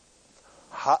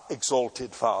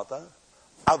 exalted father.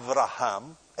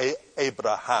 Abraham,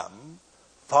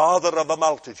 father of a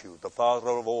multitude, the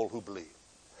father of all who believe.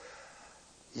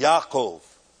 Yaakov,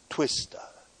 twister.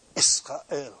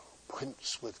 Israel,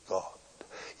 prince with God.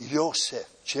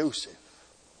 Joseph,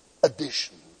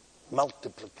 addition,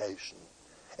 multiplication,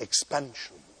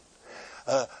 expansion.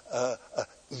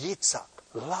 Yitzhak,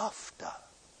 laughter.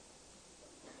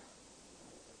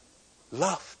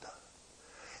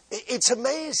 It's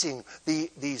amazing,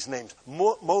 these names.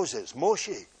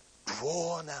 Moshe,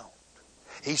 drawn out.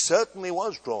 He certainly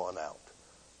was drawn out.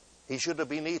 He should have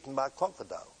been eaten by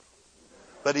crocodiles.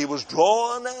 But he was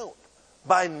drawn out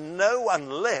by no one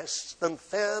less than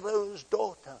Pharaoh's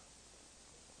daughter.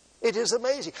 It is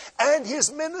amazing. And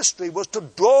his ministry was to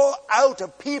draw out a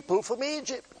people from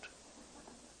Egypt.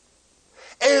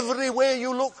 Everywhere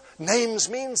you look, names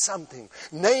mean something.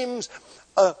 Names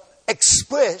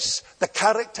express the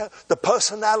character, the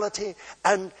personality,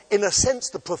 and in a sense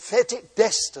the prophetic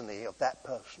destiny of that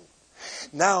person.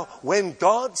 Now, when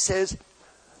God says,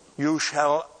 you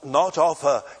shall not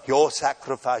offer your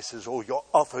sacrifices or your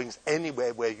offerings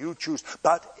anywhere where you choose,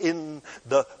 but in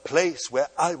the place where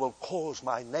I will cause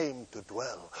my name to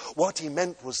dwell. What he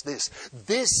meant was this.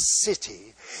 This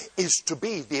city is to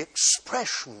be the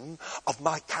expression of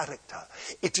my character.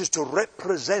 It is to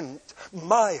represent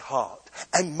my heart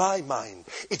and my mind.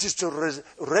 It is to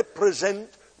represent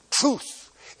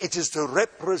truth. It is to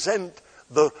represent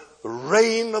the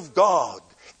reign of God.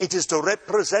 It is to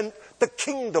represent the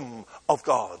kingdom of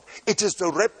God. It is to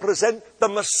represent the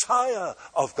Messiah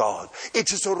of God.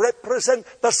 It is to represent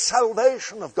the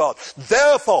salvation of God.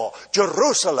 Therefore,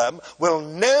 Jerusalem will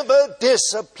never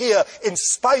disappear in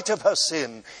spite of her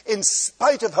sin, in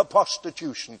spite of her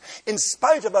prostitution, in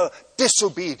spite of her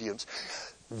disobedience.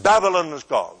 Babylon is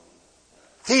gone.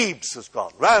 Thebes is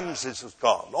gone. Ramses is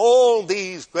gone. All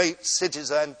these great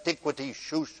cities of antiquity,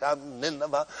 Shushan,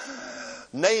 Nineveh,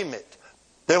 name it.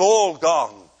 They're all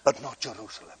gone, but not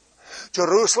Jerusalem.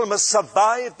 Jerusalem has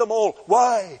survived them all.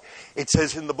 Why? It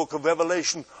says in the book of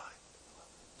Revelation,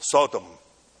 Sodom,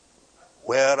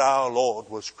 where our Lord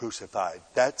was crucified.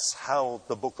 That's how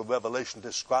the book of Revelation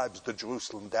describes the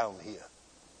Jerusalem down here.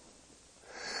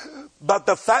 But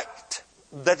the fact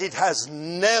that it has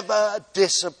never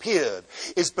disappeared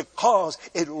is because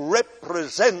it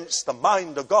represents the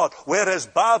mind of God. Whereas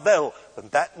Babel,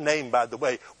 and that name, by the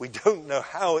way, we don't know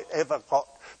how it ever got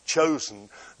chosen,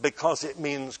 because it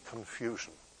means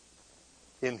confusion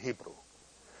in Hebrew.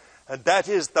 And that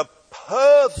is the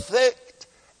perfect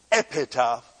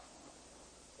epitaph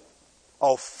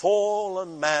of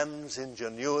fallen man's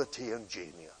ingenuity and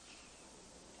genius.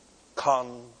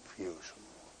 Confusion.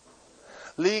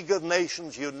 League of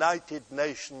Nations, United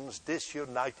Nations,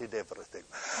 disunited everything.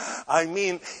 I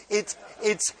mean, it's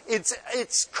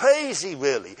crazy,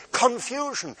 really.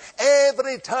 Confusion.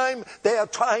 Every time they are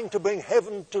trying to bring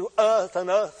heaven to earth and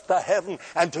earth to heaven,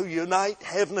 and to unite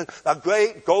heaven, and a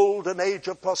great golden age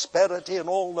of prosperity and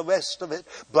all the rest of it,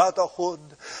 brotherhood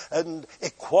and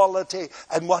equality,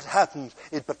 and what happens?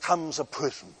 It becomes a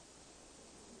prison.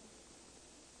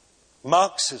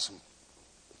 Marxism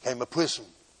became a prison.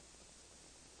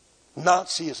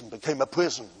 Nazism became a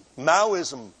prison.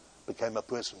 Maoism became a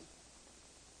prison.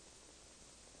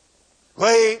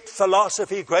 Great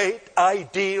philosophy, great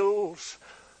ideals,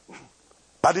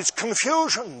 but it's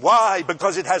confusion. Why?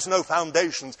 Because it has no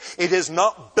foundations. It is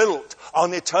not built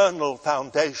on eternal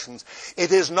foundations.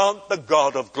 It is not the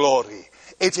God of glory.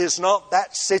 It is not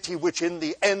that city which in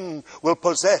the end will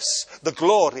possess the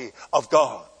glory of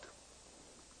God.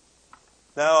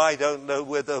 Now, I don't know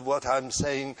whether what I'm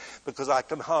saying, because I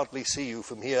can hardly see you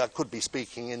from here. I could be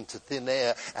speaking into thin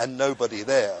air and nobody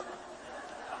there.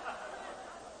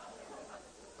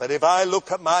 But if I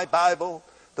look at my Bible,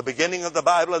 the beginning of the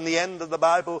Bible and the end of the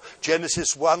Bible,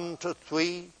 Genesis 1 to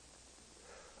 3,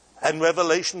 and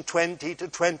Revelation 20 to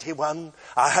 21,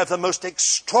 I have the most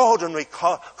extraordinary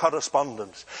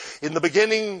correspondence. In the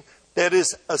beginning, there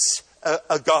is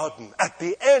a garden. At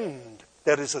the end,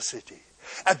 there is a city.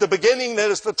 At the beginning there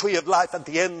is the tree of life. At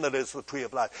the end there is the tree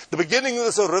of life. At the beginning there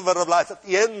is a river of life. At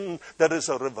the end there is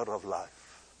a river of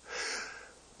life.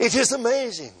 It is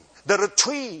amazing. There are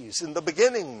trees in the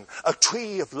beginning. A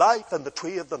tree of life and the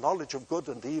tree of the knowledge of good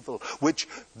and evil, which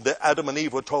Adam and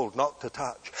Eve were told not to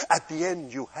touch. At the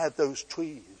end you have those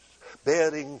trees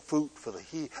bearing fruit for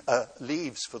the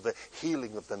leaves for the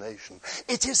healing of the nation.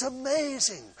 It is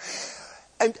amazing.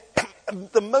 And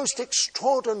the most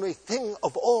extraordinary thing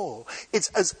of all, it's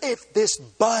as if this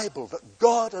Bible that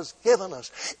God has given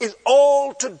us is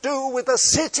all to do with a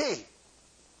city.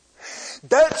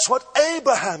 That's what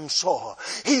Abraham saw.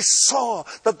 He saw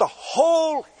that the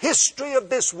whole history of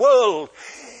this world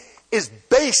is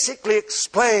basically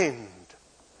explained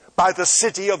by the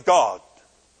city of God,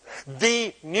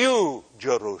 the New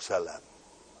Jerusalem.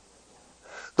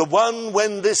 The one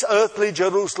when this earthly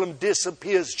Jerusalem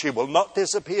disappears, she will not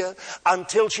disappear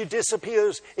until she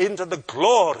disappears into the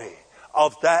glory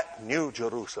of that New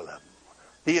Jerusalem,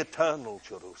 the eternal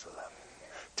Jerusalem.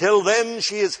 Till then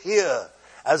she is here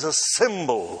as a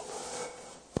symbol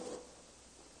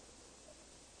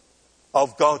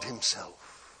of God himself.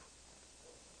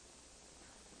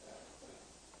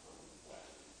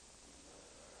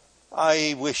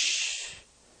 I wish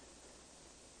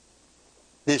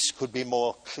this could be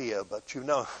more clear, but you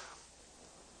know,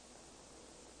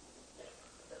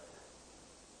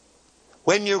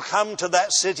 when you come to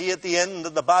that city at the end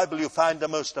of the Bible, you find the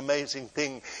most amazing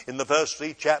thing. In the first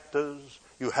 3 chapters,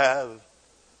 you have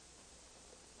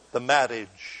the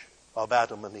marriage of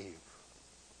Adam and Eve.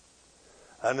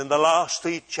 And in the last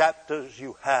 3 chapters,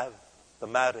 you have the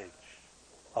marriage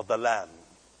of the Lamb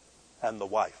and the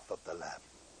wife of the Lamb.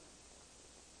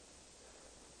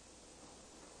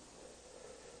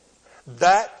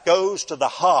 That goes to the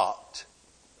heart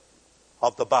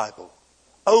of the Bible.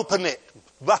 Open it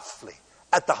roughly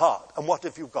at the heart. And what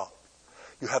have you got?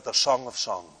 You have the Song of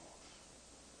Songs.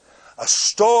 A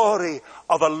story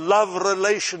of a love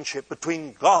relationship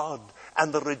between God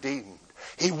and the redeemed.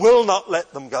 He will not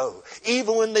let them go.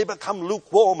 Even when they become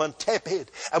lukewarm and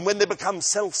tepid, and when they become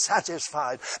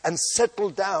self-satisfied and settle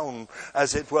down,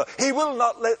 as it were, he will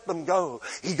not let them go.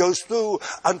 He goes through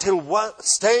until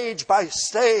stage by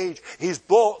stage, he's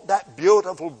brought that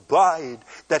beautiful bride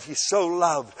that he so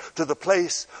loved to the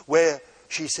place where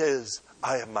she says,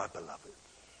 I am my beloved.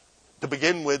 To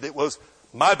begin with, it was,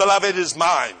 my beloved is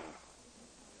mine.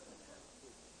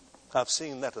 I've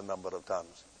seen that a number of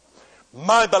times.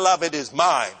 My beloved is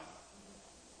mine,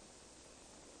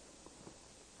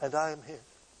 and I am his.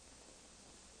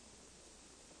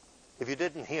 If you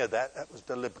didn't hear that, that was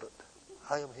deliberate.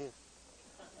 I am his.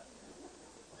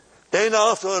 Then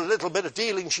after a little bit of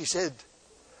dealing, she said,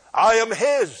 I am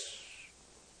his.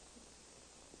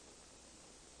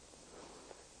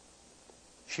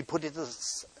 She put it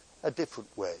a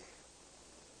different way.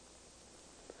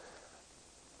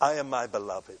 I am my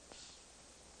beloved's,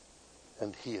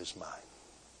 and he is mine.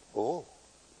 Oh,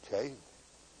 change.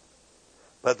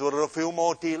 But there were a few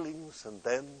more dealings, and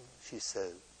then she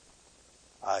said,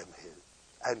 I'm his.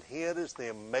 And here is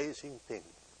the amazing thing.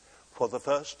 For the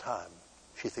first time,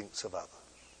 she thinks of others.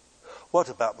 What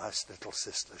about my little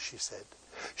sister, she said.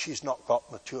 She's not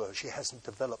got mature. She hasn't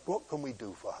developed. What can we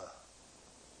do for her?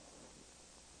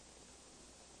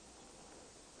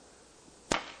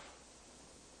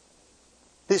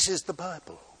 This is the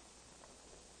Bible.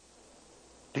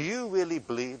 Do you really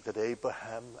believe that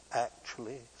Abraham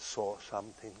actually saw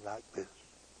something like this?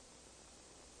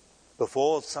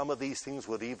 Before some of these things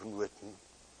were even written,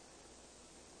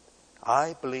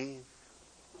 I believe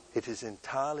it is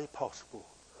entirely possible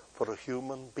for a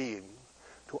human being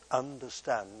to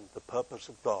understand the purpose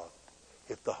of God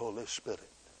if the Holy Spirit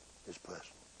is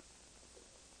present.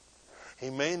 He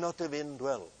may not have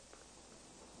indwelt,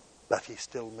 but he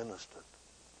still ministered.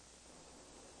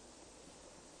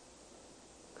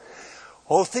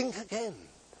 Or think again,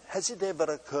 has it ever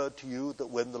occurred to you that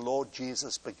when the Lord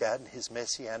Jesus began his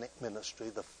messianic ministry,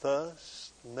 the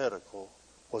first miracle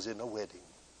was in a wedding?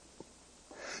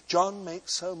 John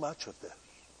makes so much of this.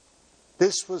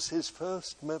 This was his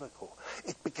first miracle.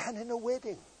 It began in a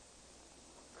wedding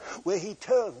where he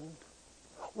turned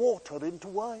water into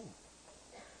wine.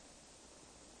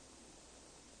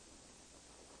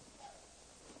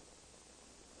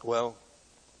 Well,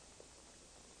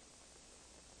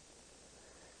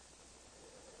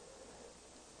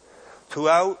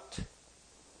 throughout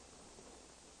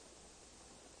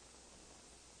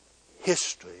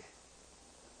history,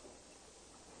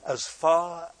 as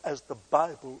far as the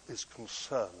Bible is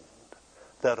concerned,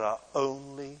 there are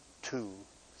only two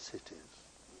cities.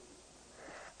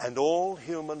 And all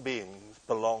human beings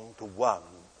belong to one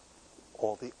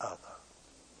or the other.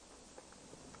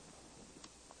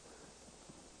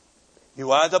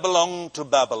 You either belong to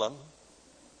Babylon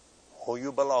or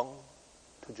you belong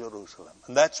to Jerusalem.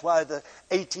 And that's why the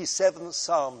 87th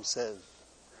Psalm says,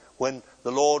 when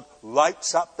the Lord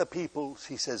writes up the peoples,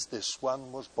 he says, this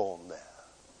one was born there.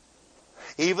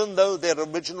 Even though their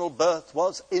original birth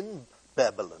was in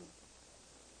Babylon,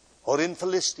 or in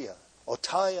Philistia, or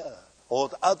Tyre, or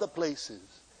other places,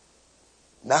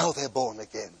 now they're born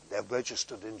again. They're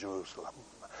registered in Jerusalem.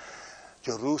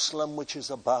 Jerusalem, which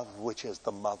is above, which is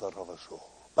the mother of us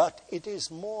all. But it is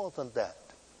more than that.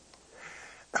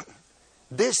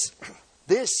 This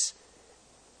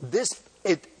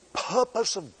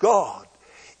purpose of God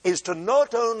is to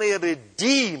not only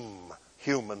redeem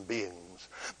human beings,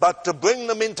 but to bring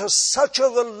them into such a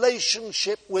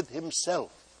relationship with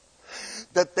himself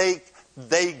that they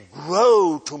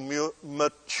grow to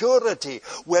maturity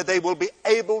where they will be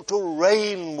able to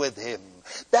reign with him.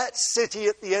 That city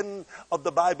at the end of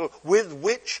the Bible with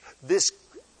which this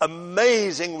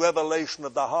amazing revelation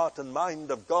of the heart and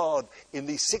mind of God in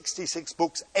these 66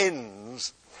 books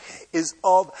ends is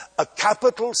of a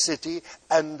capital city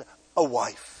and a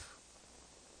wife.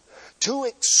 Two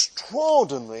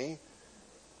extraordinarily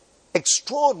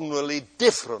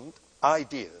different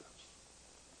ideas.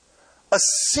 A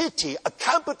city, a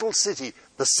capital city,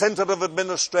 the center of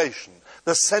administration,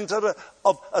 the center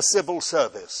of a civil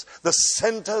service, the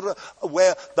center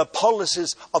where the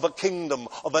policies of a kingdom,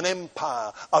 of an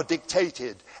empire are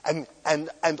dictated and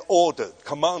ordered,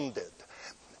 commanded.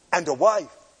 And a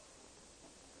wife,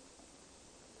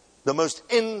 the most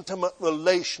intimate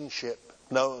relationship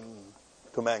known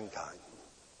to mankind,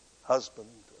 husband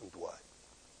and wife.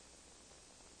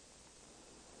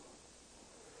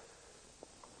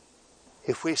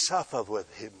 If we suffer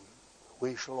with him,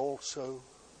 we shall also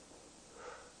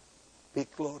be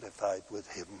glorified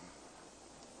with him.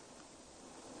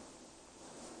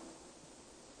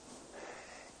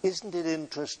 Isn't it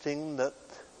interesting that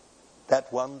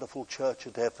that wonderful church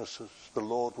at Ephesus, the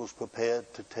Lord was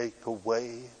prepared to take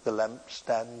away the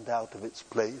lampstand out of its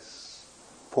place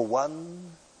for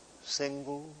one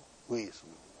single reason.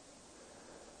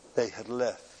 They had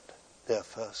left their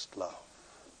first love.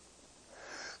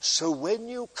 So when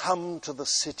you come to the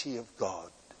city of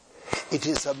God, it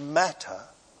is a matter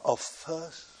of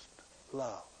first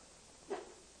love.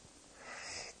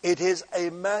 It is a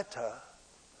matter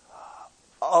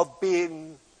of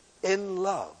being in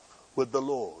love with the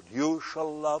Lord. You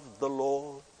shall love the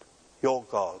Lord your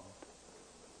God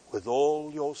with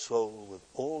all your soul, with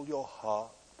all your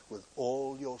heart, with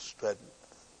all your strength,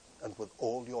 and with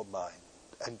all your mind.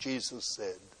 And Jesus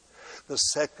said, the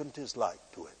second is like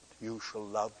to it. You shall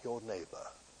love your neighbor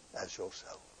as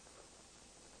yourself.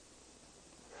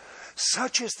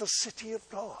 Such is the city of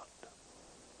God.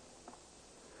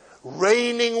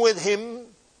 Reigning with him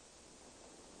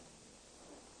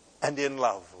and in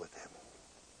love with him.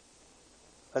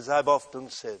 As I've often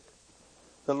said,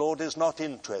 the Lord is not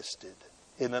interested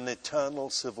in an eternal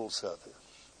civil service,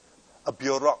 a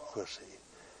bureaucracy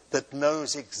that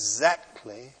knows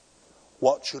exactly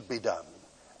what should be done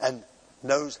and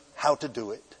knows how to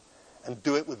do it, and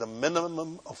do it with a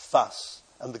minimum of fuss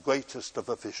and the greatest of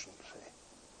efficiency.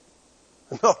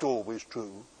 Not always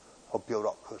true of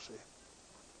bureaucracy.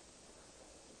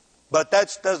 But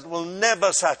that will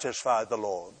never satisfy the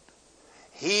Lord.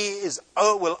 He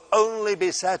will only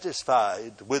be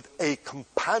satisfied with a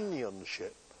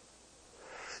companionship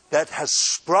that has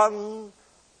sprung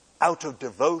out of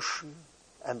devotion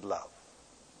and love.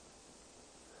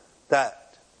 That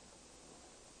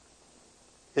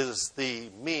is the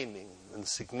meaning and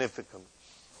significance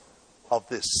of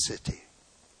this city.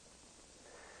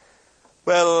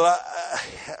 Well,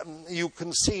 you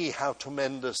can see how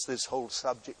tremendous this whole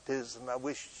subject is, and I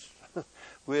wish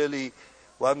really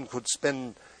one could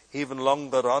spend even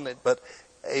longer on it, but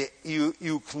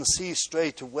you can see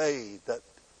straight away that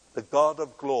the God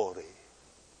of glory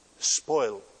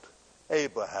spoiled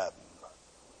Abraham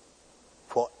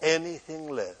for anything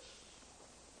less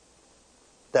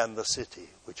than the city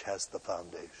which has the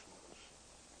foundations.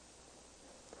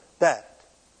 That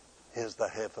is the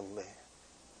heavenly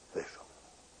vision.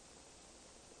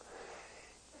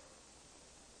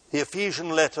 The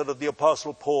Ephesian letter of the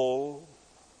Apostle Paul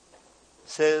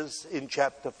says in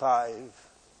chapter 5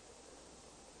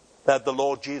 that the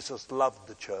Lord Jesus loved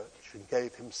the church and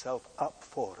gave himself up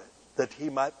for it, that he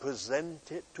might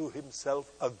present it to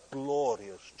himself a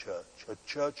glorious church, a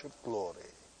church of glory,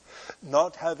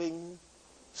 not having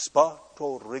spot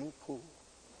or wrinkle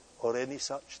or any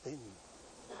such thing.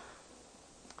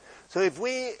 So if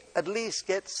we at least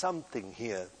get something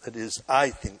here that is, I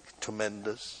think,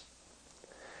 tremendous,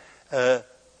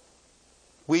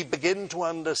 we begin to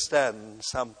understand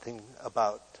something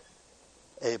about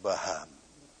Abraham.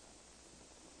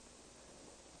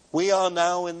 We are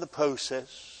now in the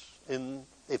process,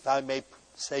 if I may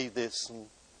say this and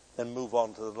then move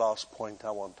on to the last point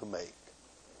I want to make.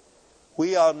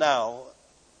 We are now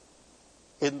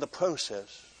in the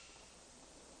process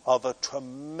of a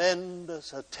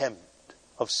tremendous attempt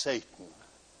of Satan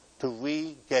to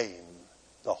regain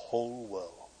the whole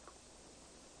world.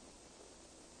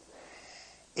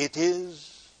 It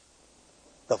is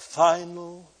the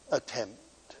final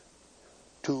attempt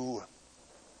to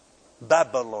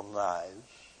Babylonize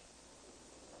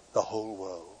the whole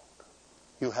world.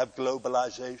 You have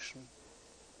globalization.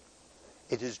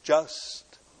 It is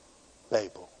just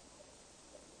Babel.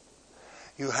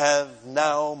 You have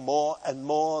now more and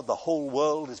more, the whole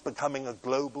world is becoming a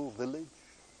global village.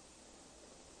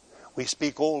 We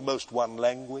speak almost one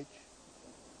language.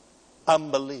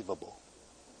 Unbelievable.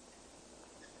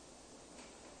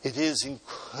 It is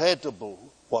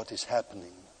incredible what is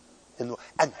happening,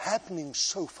 and happening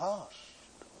so fast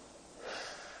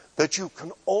that you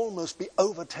can almost be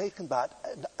overtaken by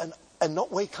it and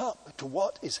not wake up to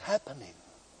what is happening.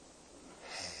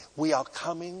 We are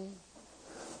coming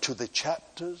to the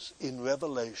chapters in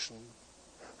Revelation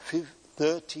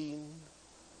 13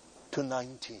 to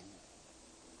 19.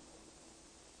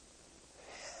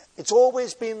 It's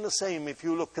always been the same. If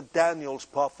you look at Daniel's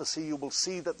prophecy, you will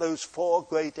see that those four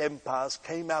great empires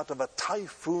came out of a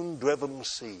typhoon-driven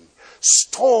sea,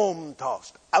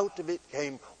 storm-tossed. Out of it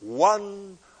came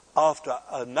one after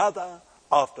another,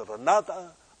 after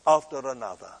another, after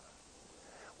another.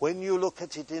 When you look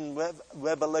at it in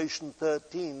Revelation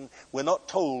 13, we're not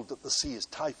told that the sea is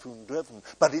typhoon-driven,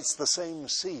 but it's the same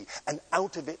sea. And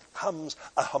out of it comes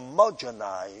a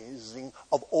homogenizing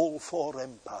of all four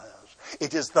empires.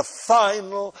 It is the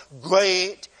final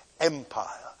great empire,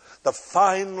 the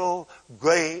final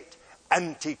great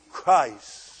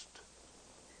Antichrist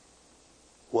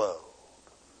world.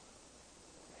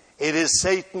 It is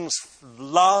Satan's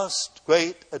last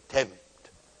great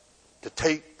attempt to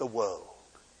take the world.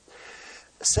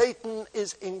 Satan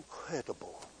is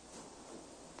incredible.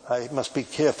 I must be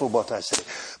careful what I say.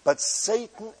 But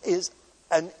Satan is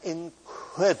an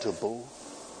incredible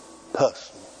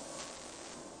person.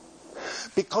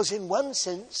 Because in one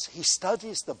sense, he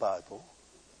studies the Bible.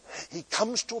 He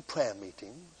comes to prayer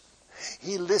meetings.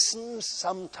 He listens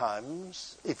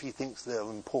sometimes, if he thinks they're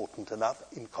important enough,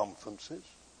 in conferences.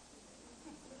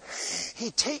 He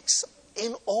takes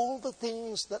in all the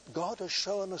things that God has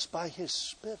shown us by his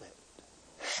Spirit.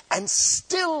 And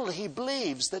still he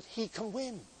believes that he can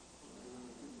win.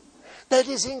 That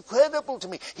is incredible to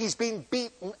me. He's been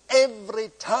beaten every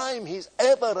time he's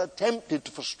ever attempted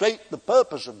to frustrate the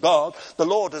purpose of God. The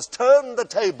Lord has turned the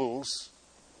tables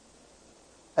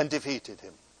and defeated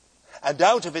him. And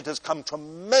out of it has come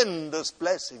tremendous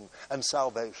blessing and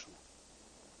salvation.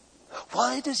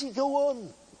 Why does he go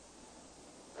on?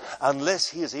 Unless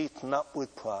he is eaten up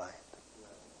with pride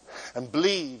and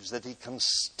believes that he can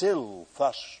still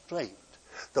frustrate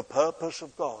the purpose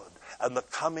of God and the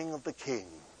coming of the King,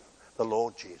 the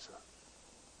Lord Jesus.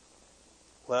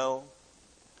 Well,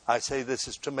 I say this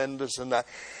is tremendous. And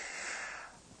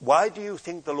why do you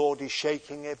think the Lord is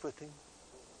shaking everything?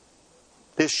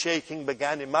 This shaking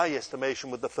began, in my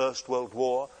estimation, with the First World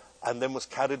War, and then was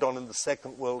carried on in the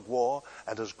Second World War,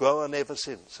 and has grown ever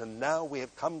since. And now we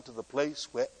have come to the place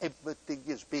where everything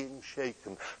is being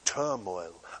shaken.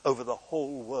 Turmoil over the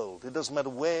whole world. It doesn't matter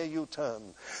where you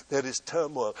turn, there is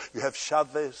turmoil. You have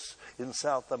Chavez in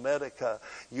South America.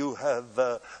 You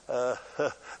have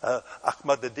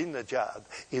Ahmadinejad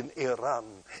in Iran.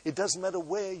 It doesn't matter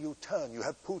where you turn. You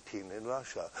have Putin in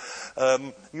Russia.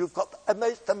 You've got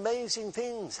amazing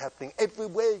things happening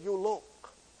everywhere you look.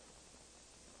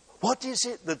 What is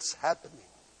it that's happening?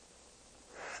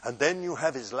 And then you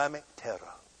have Islamic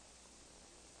terror.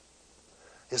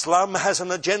 Islam has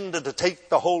an agenda to take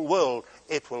the whole world.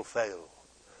 It will fail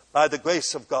by the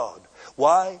grace of God.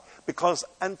 Why? Because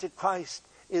Antichrist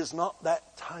is not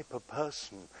that type of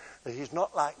person. He's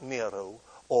not like Nero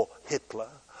or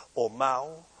Hitler or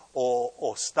Mao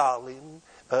or Stalin.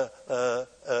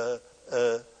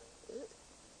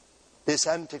 This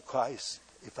Antichrist,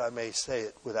 if I may say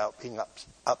it without being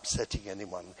upsetting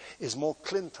anyone, is more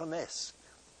Clinton-esque.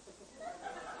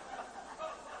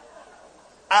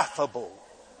 Affable,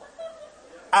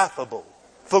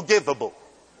 forgivable,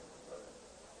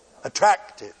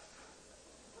 attractive,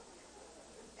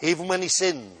 even when he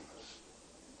sins.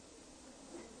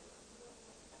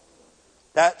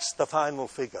 That's the final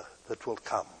figure that will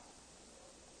come.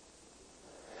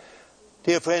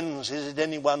 Dear friends, is it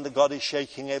any wonder God is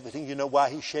shaking everything? You know why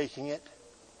he's shaking it?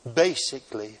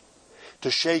 Basically, to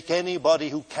shake anybody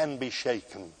who can be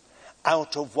shaken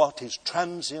out of what is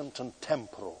transient and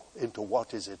temporal into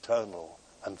what is eternal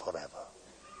and forever.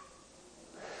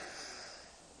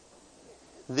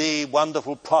 The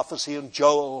wonderful prophecy in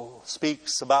Joel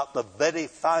speaks about the very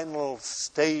final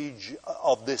stage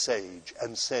of this age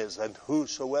and says, and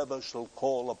whosoever shall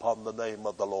call upon the name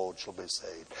of the Lord shall be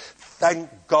saved.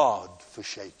 Thank God for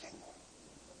shaking.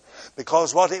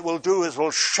 Because what it will do is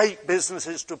will shake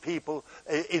businesses to people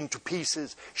into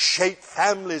pieces, shake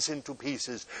families into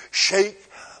pieces, shake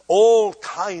all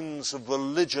kinds of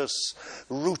religious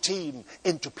routine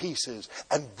into pieces,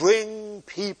 and bring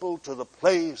people to the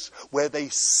place where they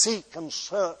seek and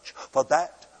search for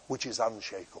that which is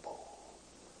unshakable.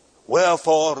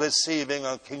 Wherefore, receiving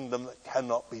a kingdom that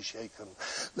cannot be shaken,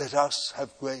 let us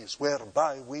have grace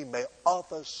whereby we may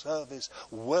offer service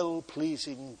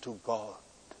well-pleasing to God.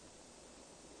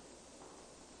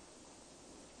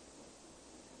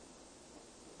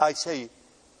 I say,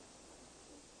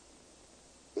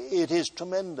 it is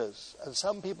tremendous. And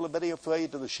some people are very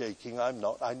afraid of the shaking. I'm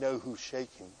not. I know who's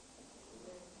shaking.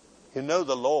 You know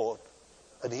the Lord,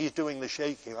 and he's doing the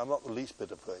shaking. I'm not the least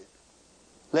bit afraid.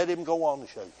 Let him go on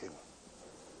shaking.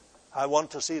 I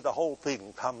want to see the whole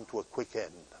thing come to a quick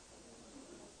end.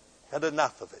 Had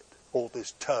enough of it. All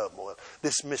this turmoil,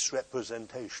 this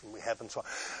misrepresentation we have and so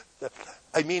on.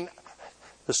 I mean,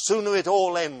 the sooner it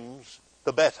all ends,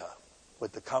 the better,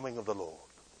 with the coming of the Lord.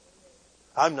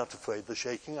 I'm not afraid of the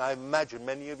shaking. I imagine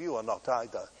many of you are not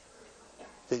either.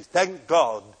 Thank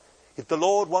God, if the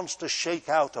Lord wants to shake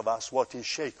out of us what is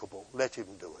shakeable, let him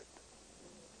do it.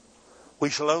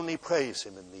 We shall only praise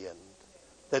him in the end,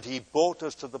 that he brought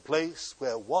us to the place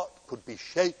where what could be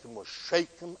shaken was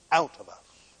shaken out of us.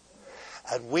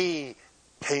 And we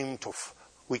came to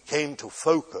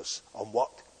focus on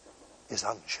what is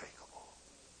unshakable.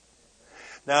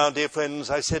 Now, dear friends,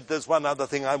 I said there's one other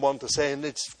thing I want to say, and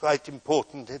it's quite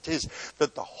important. It is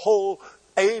that the whole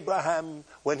Abraham,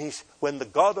 when the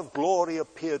God of glory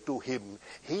appeared to him,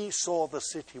 he saw the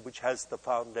city which has the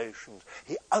foundations.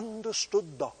 He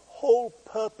understood the whole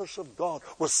purpose of God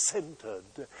was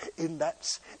centered in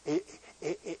that,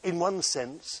 in one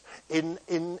sense, in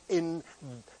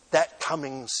that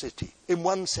coming city, in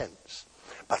one sense.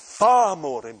 But far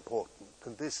more important,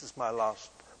 and this is my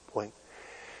last point,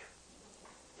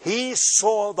 he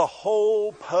saw the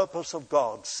whole purpose of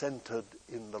God centered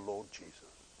in the Lord Jesus.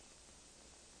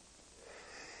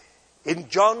 In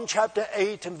John chapter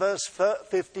 8 and verse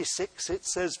 56, it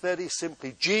says very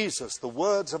simply, Jesus, the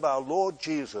words of our Lord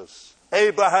Jesus,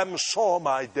 Abraham saw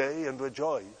my day and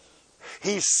rejoiced.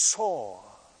 He saw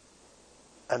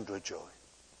and rejoiced.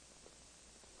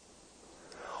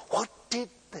 What did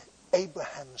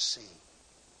Abraham see?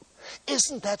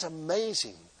 Isn't that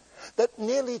amazing? That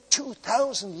nearly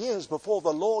 2,000 years before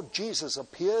the Lord Jesus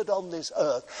appeared on this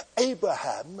earth,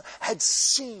 Abraham had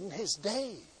seen his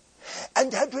day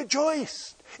and had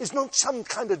rejoiced. It's not some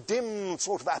kind of dim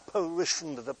sort of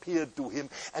apparition that appeared to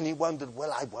him and he wondered,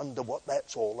 well, I wonder what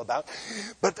that's all about.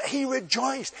 But he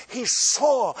rejoiced. He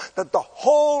saw that the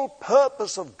whole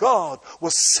purpose of God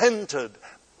was centered,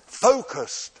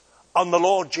 focused on the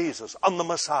Lord Jesus, on the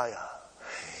Messiah.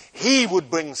 He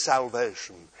would bring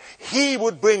salvation. He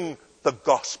would bring the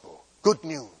gospel, good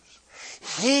news.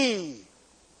 He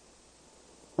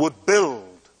would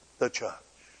build the church.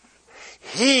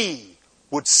 He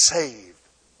would save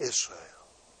Israel.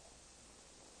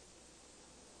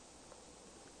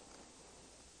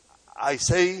 I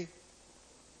say,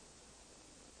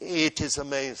 it is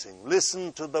amazing.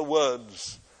 Listen to the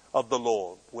words of the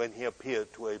Lord when he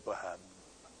appeared to Abraham.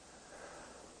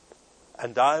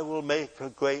 And I will make a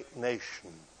great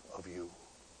nation of you.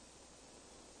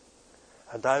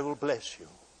 And I will bless you.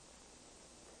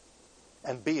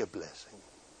 And be a blessing.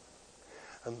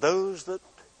 And those that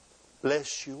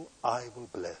bless you, I will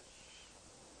bless.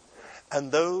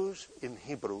 And those, in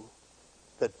Hebrew,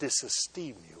 that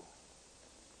disesteem you,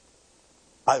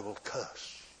 I will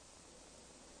curse.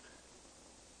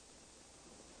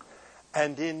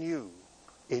 And in you,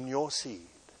 in your seed,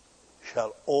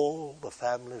 shall all the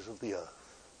families of the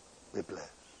earth be blessed.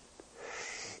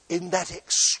 In that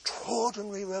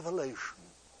extraordinary revelation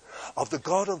of the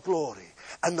God of glory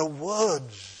and the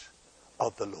words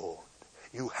of the Lord,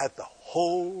 you have the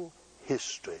whole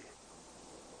history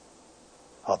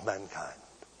of mankind,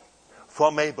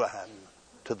 from Abraham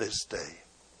to this day.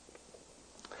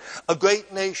 A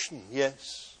great nation,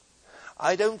 yes.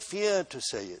 I don't fear to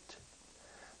say it,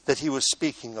 that he was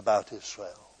speaking about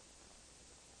Israel.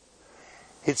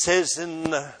 It says in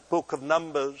the book of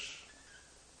Numbers,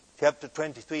 chapter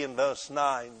 23 and verse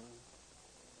 9,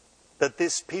 that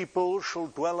this people shall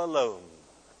dwell alone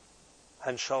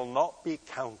and shall not be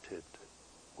counted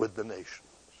with the nations.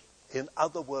 In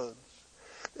other words,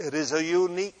 there is a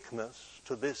uniqueness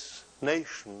to this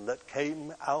nation that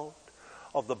came out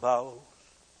of the bowels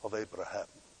of Abraham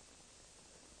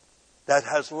that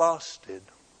has lasted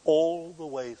all the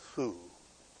way through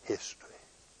history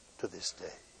to this day.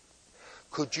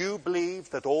 Could you believe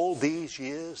that all these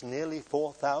years, nearly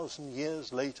 4,000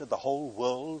 years later, the whole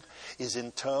world is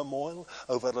in turmoil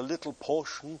over a little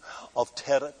portion of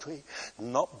territory,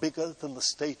 not bigger than the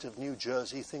state of New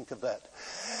Jersey? Think of that.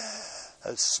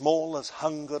 As small as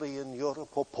Hungary in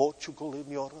Europe or Portugal in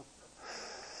Europe,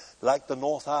 like the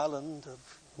North Island of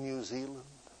New Zealand,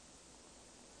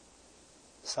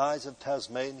 size of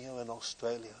Tasmania in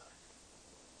Australia.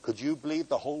 Could you believe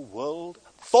the whole world,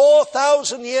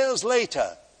 4,000 years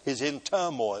later, is in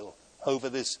turmoil over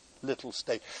this little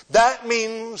state? That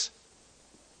means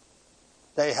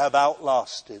they have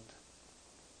outlasted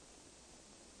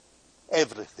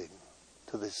everything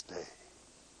to this day.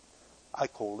 I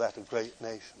call that a great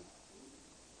nation.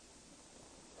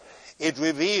 It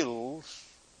reveals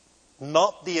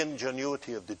not the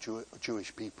ingenuity of the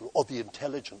Jewish people or the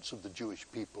intelligence of the Jewish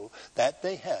people that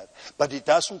they have, but it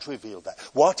doesn't reveal that.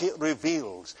 What it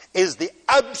reveals is the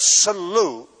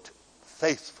absolute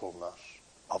faithfulness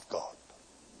of God.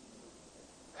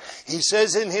 He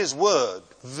says in his word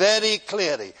very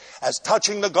clearly, as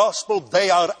touching the gospel, they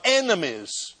are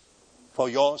enemies for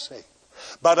your sake.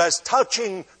 But as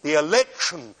touching the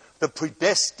election, the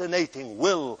predestinating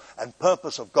will and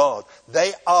purpose of God,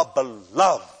 they are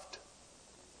beloved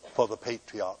for the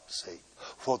patriarch's sake.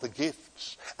 For the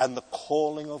gifts and the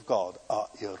calling of God are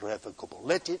irrevocable.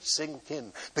 Let it sink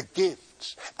in. The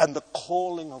gifts and the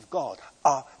calling of God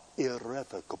are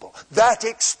irrevocable. That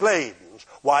explains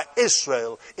why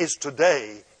Israel is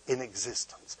today in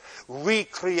existence,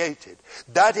 recreated.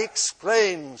 That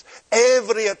explains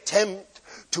every attempt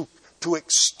to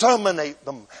exterminate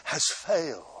them has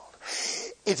failed.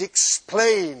 It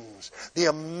explains the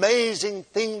amazing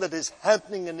thing that is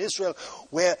happening in Israel,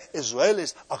 where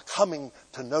Israelis are coming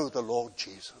to know the Lord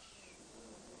Jesus.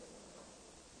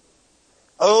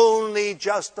 Only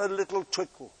just a little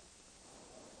trickle.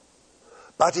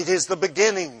 But it is the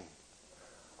beginning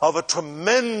of a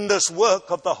tremendous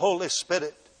work of the Holy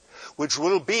Spirit, which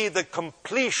will be the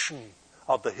completion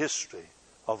of the history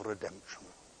of redemption.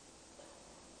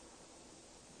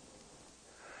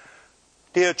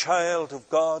 Dear child of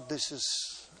God, this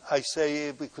is, I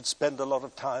say, we could spend a lot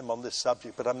of time on this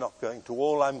subject, but I'm not going to.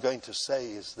 All I'm going to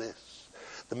say is this: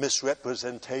 the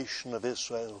misrepresentation of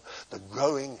Israel, the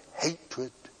growing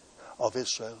hatred of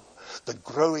Israel, the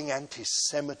growing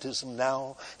anti-Semitism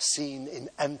now seen in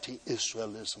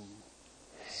anti-Israelism,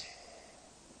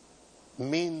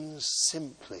 means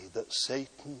simply that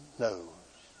Satan knows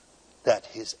that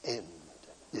his end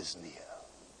is near.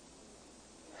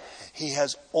 He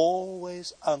has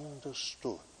always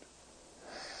understood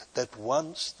that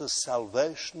once the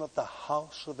salvation of the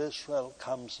house of Israel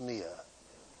comes near,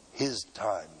 his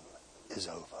time is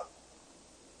over.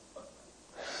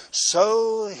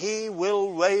 So he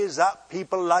will raise up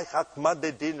people like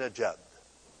Ahmadinejad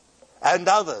and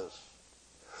others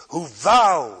who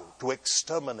vow to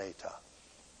exterminate us.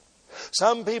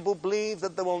 Some people believe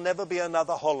that there will never be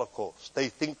another Holocaust. They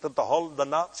think that the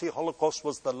Nazi Holocaust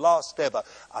was the last ever.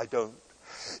 I don't.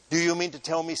 Do you mean to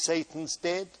tell me Satan's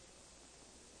dead?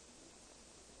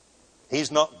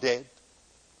 He's not dead.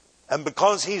 And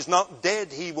because he's not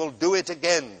dead, he will do it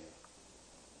again.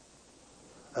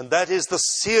 And that is the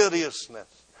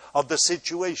seriousness of the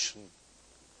situation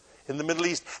in the Middle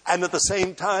East. And at the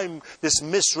same time, this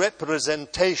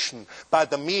misrepresentation by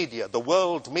the media, the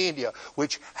world media,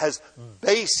 which has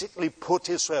basically put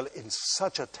Israel in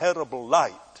such a terrible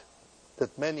light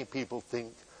that many people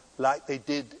think, like they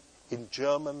did in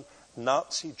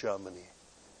Nazi Germany,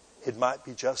 it might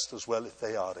be just as well if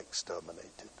they are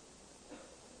exterminated.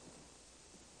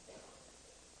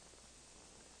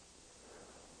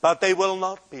 But they will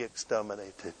not be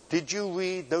exterminated. Did you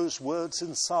read those words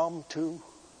in Psalm 2?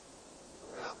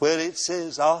 Where it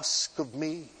says, ask of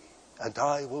me, and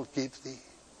I will give thee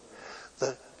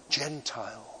the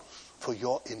Gentiles for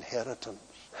your inheritance,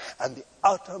 and the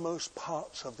uttermost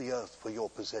parts of the earth for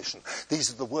your possession.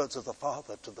 These are the words of the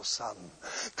Father to the Son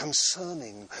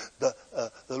concerning the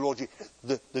Lord.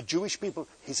 The Jewish people,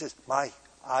 he says,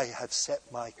 I have set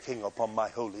my king upon my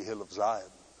holy hill of Zion.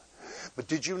 But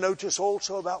did you notice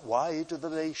also about why do the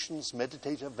nations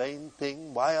meditate a vain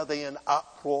thing? Why are they in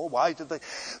uproar? Why do the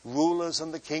rulers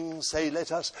and the kings say,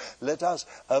 let us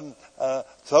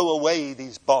throw away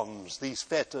these bonds, these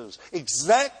fetters?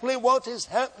 Exactly what is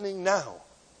happening now.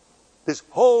 This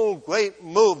whole great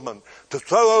movement to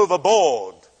throw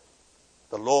overboard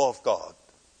the law of God.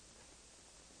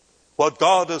 What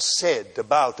God has said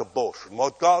about abortion,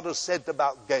 what God has said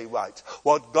about gay rights,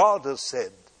 what God has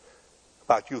said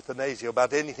about euthanasia,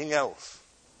 about anything else.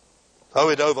 Throw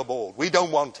it overboard. We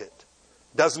don't want it.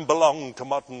 It doesn't belong to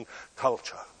modern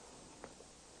culture.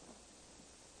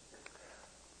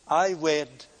 I read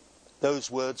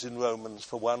those words in Romans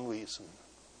for one reason.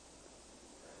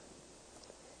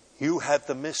 You have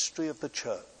the mystery of the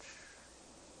church,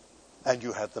 and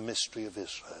you have the mystery of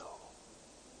Israel.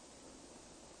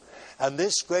 And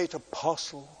this great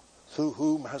apostle, through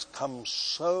whom has come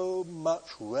so much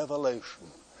revelation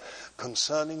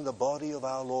concerning the body of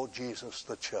our Lord Jesus,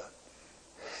 the church,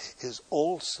 is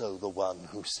also the one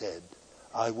who said,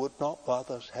 I would not,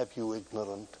 brothers, have you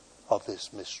ignorant of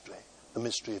this mystery, the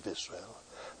mystery of Israel,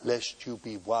 lest you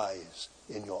be wise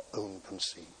in your own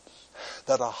conceits,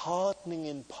 that a hardening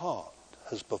in part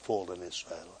has befallen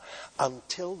Israel,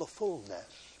 until the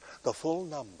fullness, the full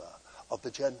number of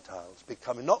the Gentiles be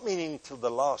coming. Not meaning till the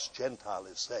last Gentile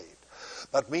is saved,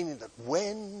 but meaning that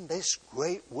when this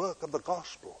great work of the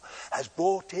gospel has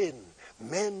brought in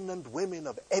men and women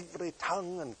of every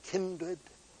tongue and kindred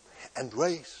and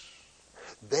race,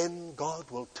 then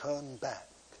God will turn back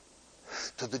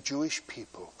to the Jewish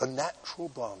people, the natural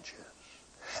branches,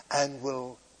 and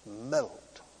will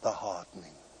melt the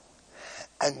hardening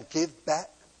and give back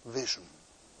vision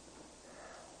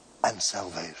and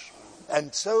salvation.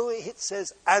 And so it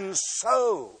says, and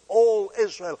so all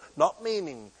Israel, not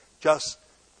meaning just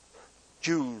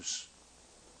Jews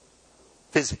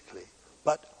physically,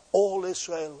 but all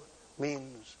Israel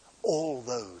means all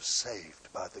those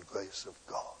saved by the grace of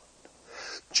God,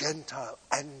 Gentile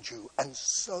and Jew, and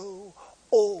so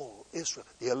all Israel,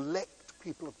 the elect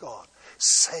people of God,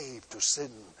 saved to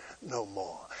sin no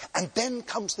more. And then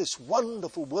comes this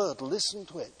wonderful word, listen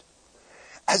to it.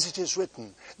 As it is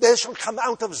written, there shall come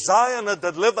out of Zion a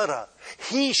deliverer.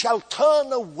 He shall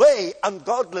turn away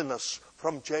ungodliness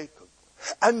from Jacob.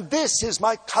 And this is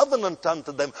my covenant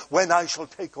unto them when I shall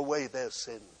take away their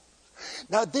sins.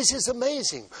 Now this is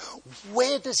amazing.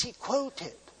 Where does he quote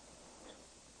it?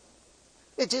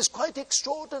 It is quite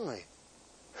extraordinary.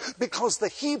 Because the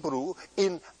Hebrew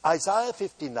in Isaiah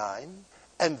 59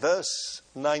 and verse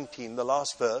 19, the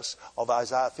last verse of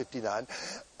Isaiah 59,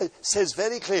 says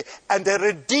very clearly, and a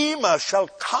Redeemer shall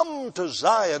come to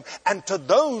Zion and to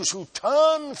those who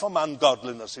turn from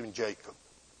ungodliness in Jacob.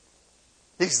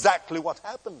 Exactly what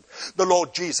happened. The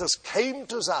Lord Jesus came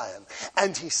to Zion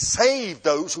and he saved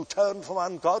those who turned from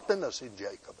ungodliness in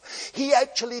Jacob. He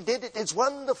actually did it. It's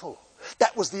wonderful.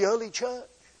 That was the early church.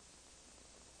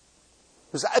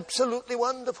 It was absolutely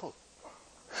wonderful.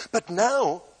 But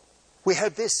now we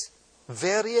have this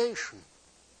variation.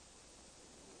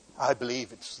 I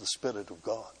believe it's the Spirit of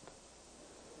God.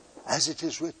 As it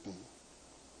is written,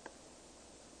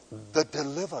 the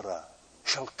deliverer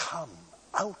shall come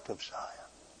out of Zion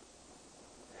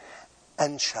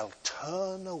and shall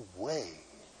turn away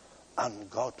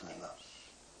ungodliness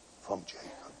from Jacob.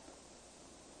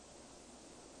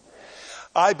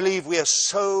 I believe we are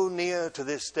so near to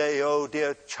this day. Oh,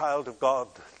 dear child of God,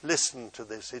 listen to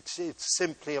this. It's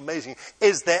simply amazing.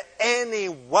 Is there any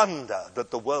wonder that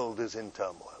the world is in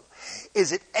turmoil?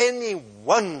 Is it any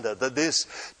wonder that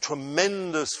this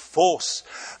tremendous force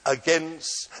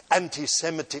against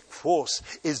anti-Semitic force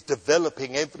is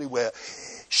developing everywhere?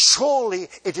 Surely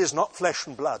it is not flesh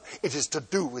and blood. It is to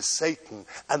do with Satan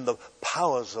and the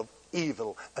powers of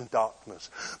evil and darkness.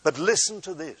 But listen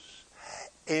to this.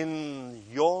 In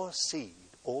your seed,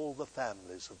 all the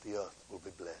families of the earth will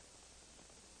be blessed.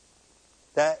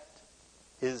 That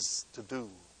is to do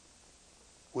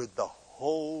with the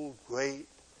whole great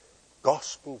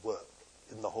gospel work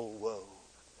in the whole world.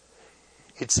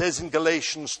 It says in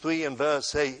Galatians 3 and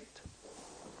verse 8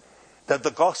 that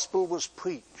the gospel was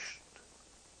preached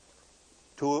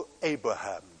to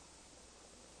Abraham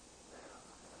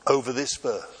over this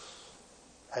verse.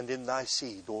 And in thy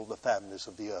seed all the families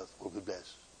of the earth will be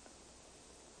blessed.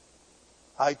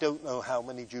 I don't know how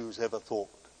many Jews ever thought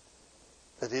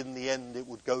that in the end it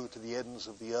would go to the ends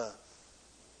of the earth.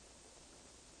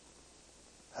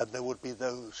 And there would be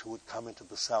those who would come into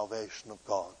the salvation of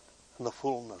God and the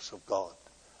fullness of God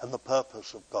and the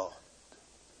purpose of God,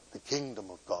 the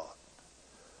kingdom of God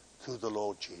through the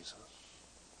Lord Jesus.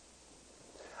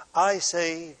 I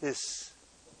say this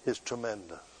is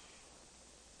tremendous.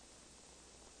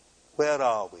 Where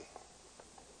are we?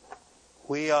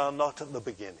 We are not at the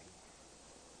beginning.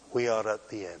 We are at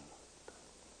the end.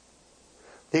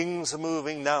 Things are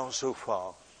moving now so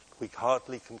fast, we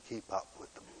hardly can keep up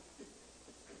with them.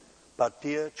 But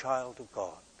dear child of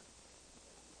God,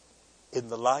 in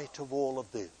the light of all of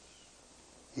this,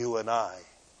 you and I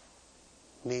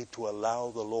need to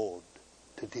allow the Lord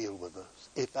to deal with us.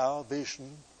 If our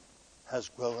vision has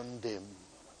grown dim,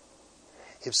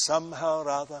 if somehow or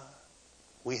other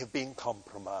we have been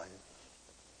compromised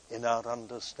in our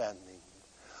understanding,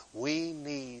 we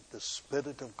need the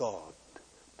Spirit of God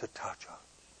to touch us.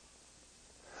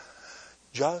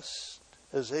 Just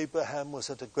as Abraham was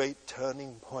at a great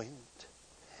turning point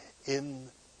in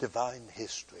divine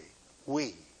history,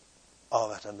 we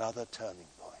are at another turning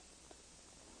point.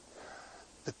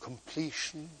 The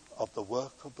completion of the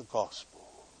work of the gospel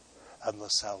and the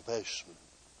salvation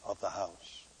of the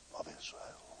house of Israel.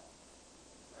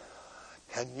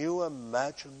 Can you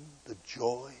imagine the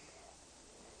joy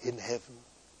in heaven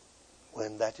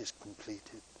when that is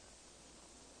completed?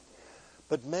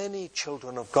 But many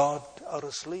children of God are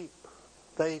asleep.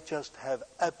 They just have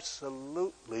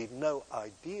absolutely no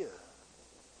idea.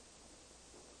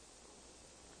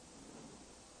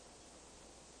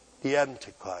 The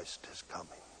Antichrist is coming.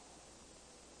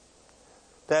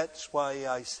 That's why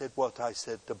I said what I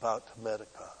said about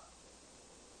America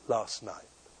last night.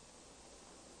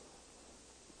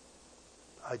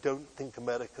 I don't think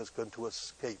America is going to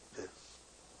escape this.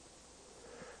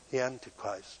 The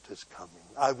Antichrist is coming.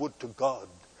 I would to God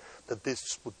that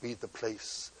this would be the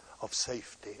place of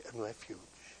safety and refuge.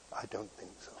 I don't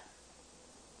think so.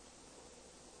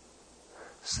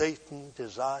 Satan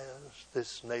desires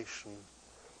this nation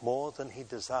more than he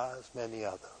desires many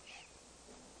others.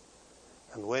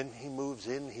 And when he moves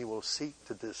in, he will seek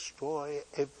to destroy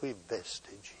every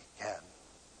vestige he can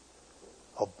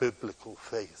of biblical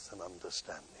faith and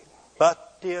understanding.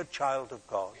 But, dear child of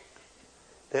God,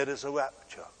 there is a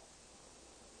rapture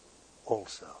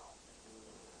also.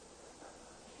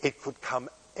 It could come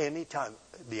any time.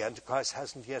 The Antichrist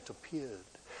hasn't yet appeared.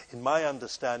 In my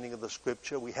understanding of the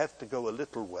Scripture, we have to go a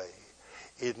little way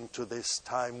into this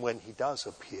time when he does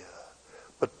appear.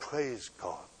 But praise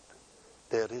God,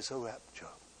 there is a rapture.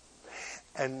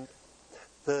 And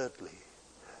thirdly,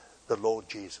 the Lord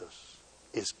Jesus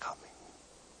is coming.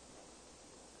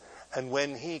 And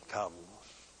when he comes,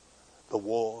 the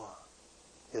war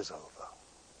is over.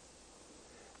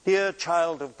 Dear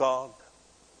child of God,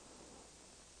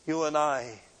 you and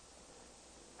I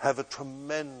have a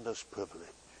tremendous privilege.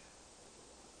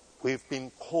 We've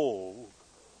been called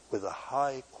with a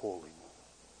high calling.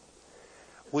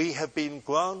 We have been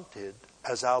granted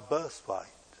as our birthright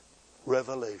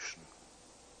revelation.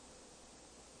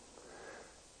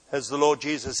 As the Lord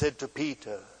Jesus said to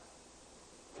Peter,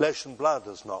 flesh and blood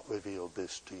has not revealed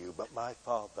this to you, but my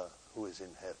Father who is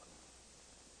in heaven.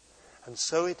 And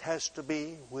so it has to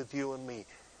be with you and me.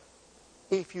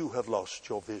 If you have lost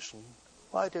your vision,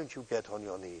 why don't you get on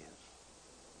your knees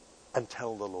and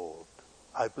tell the Lord,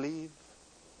 I believe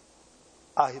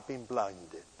I have been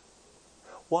blinded.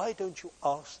 Why don't you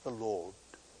ask the Lord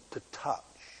to touch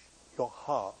your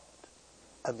heart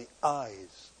and the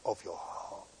eyes of your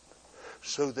heart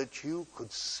so that you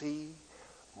could see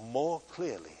more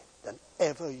clearly than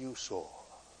ever you saw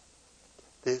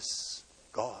this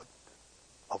God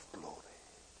of glory?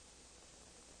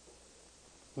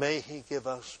 May he give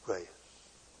us grace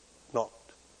not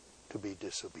to be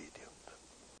disobedient.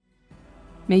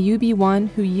 May you be one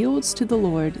who yields to the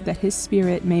Lord that his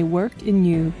Spirit may work in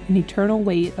you an eternal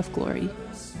weight of glory.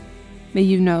 May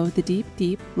you know the deep,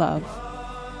 deep love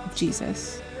of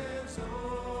Jesus.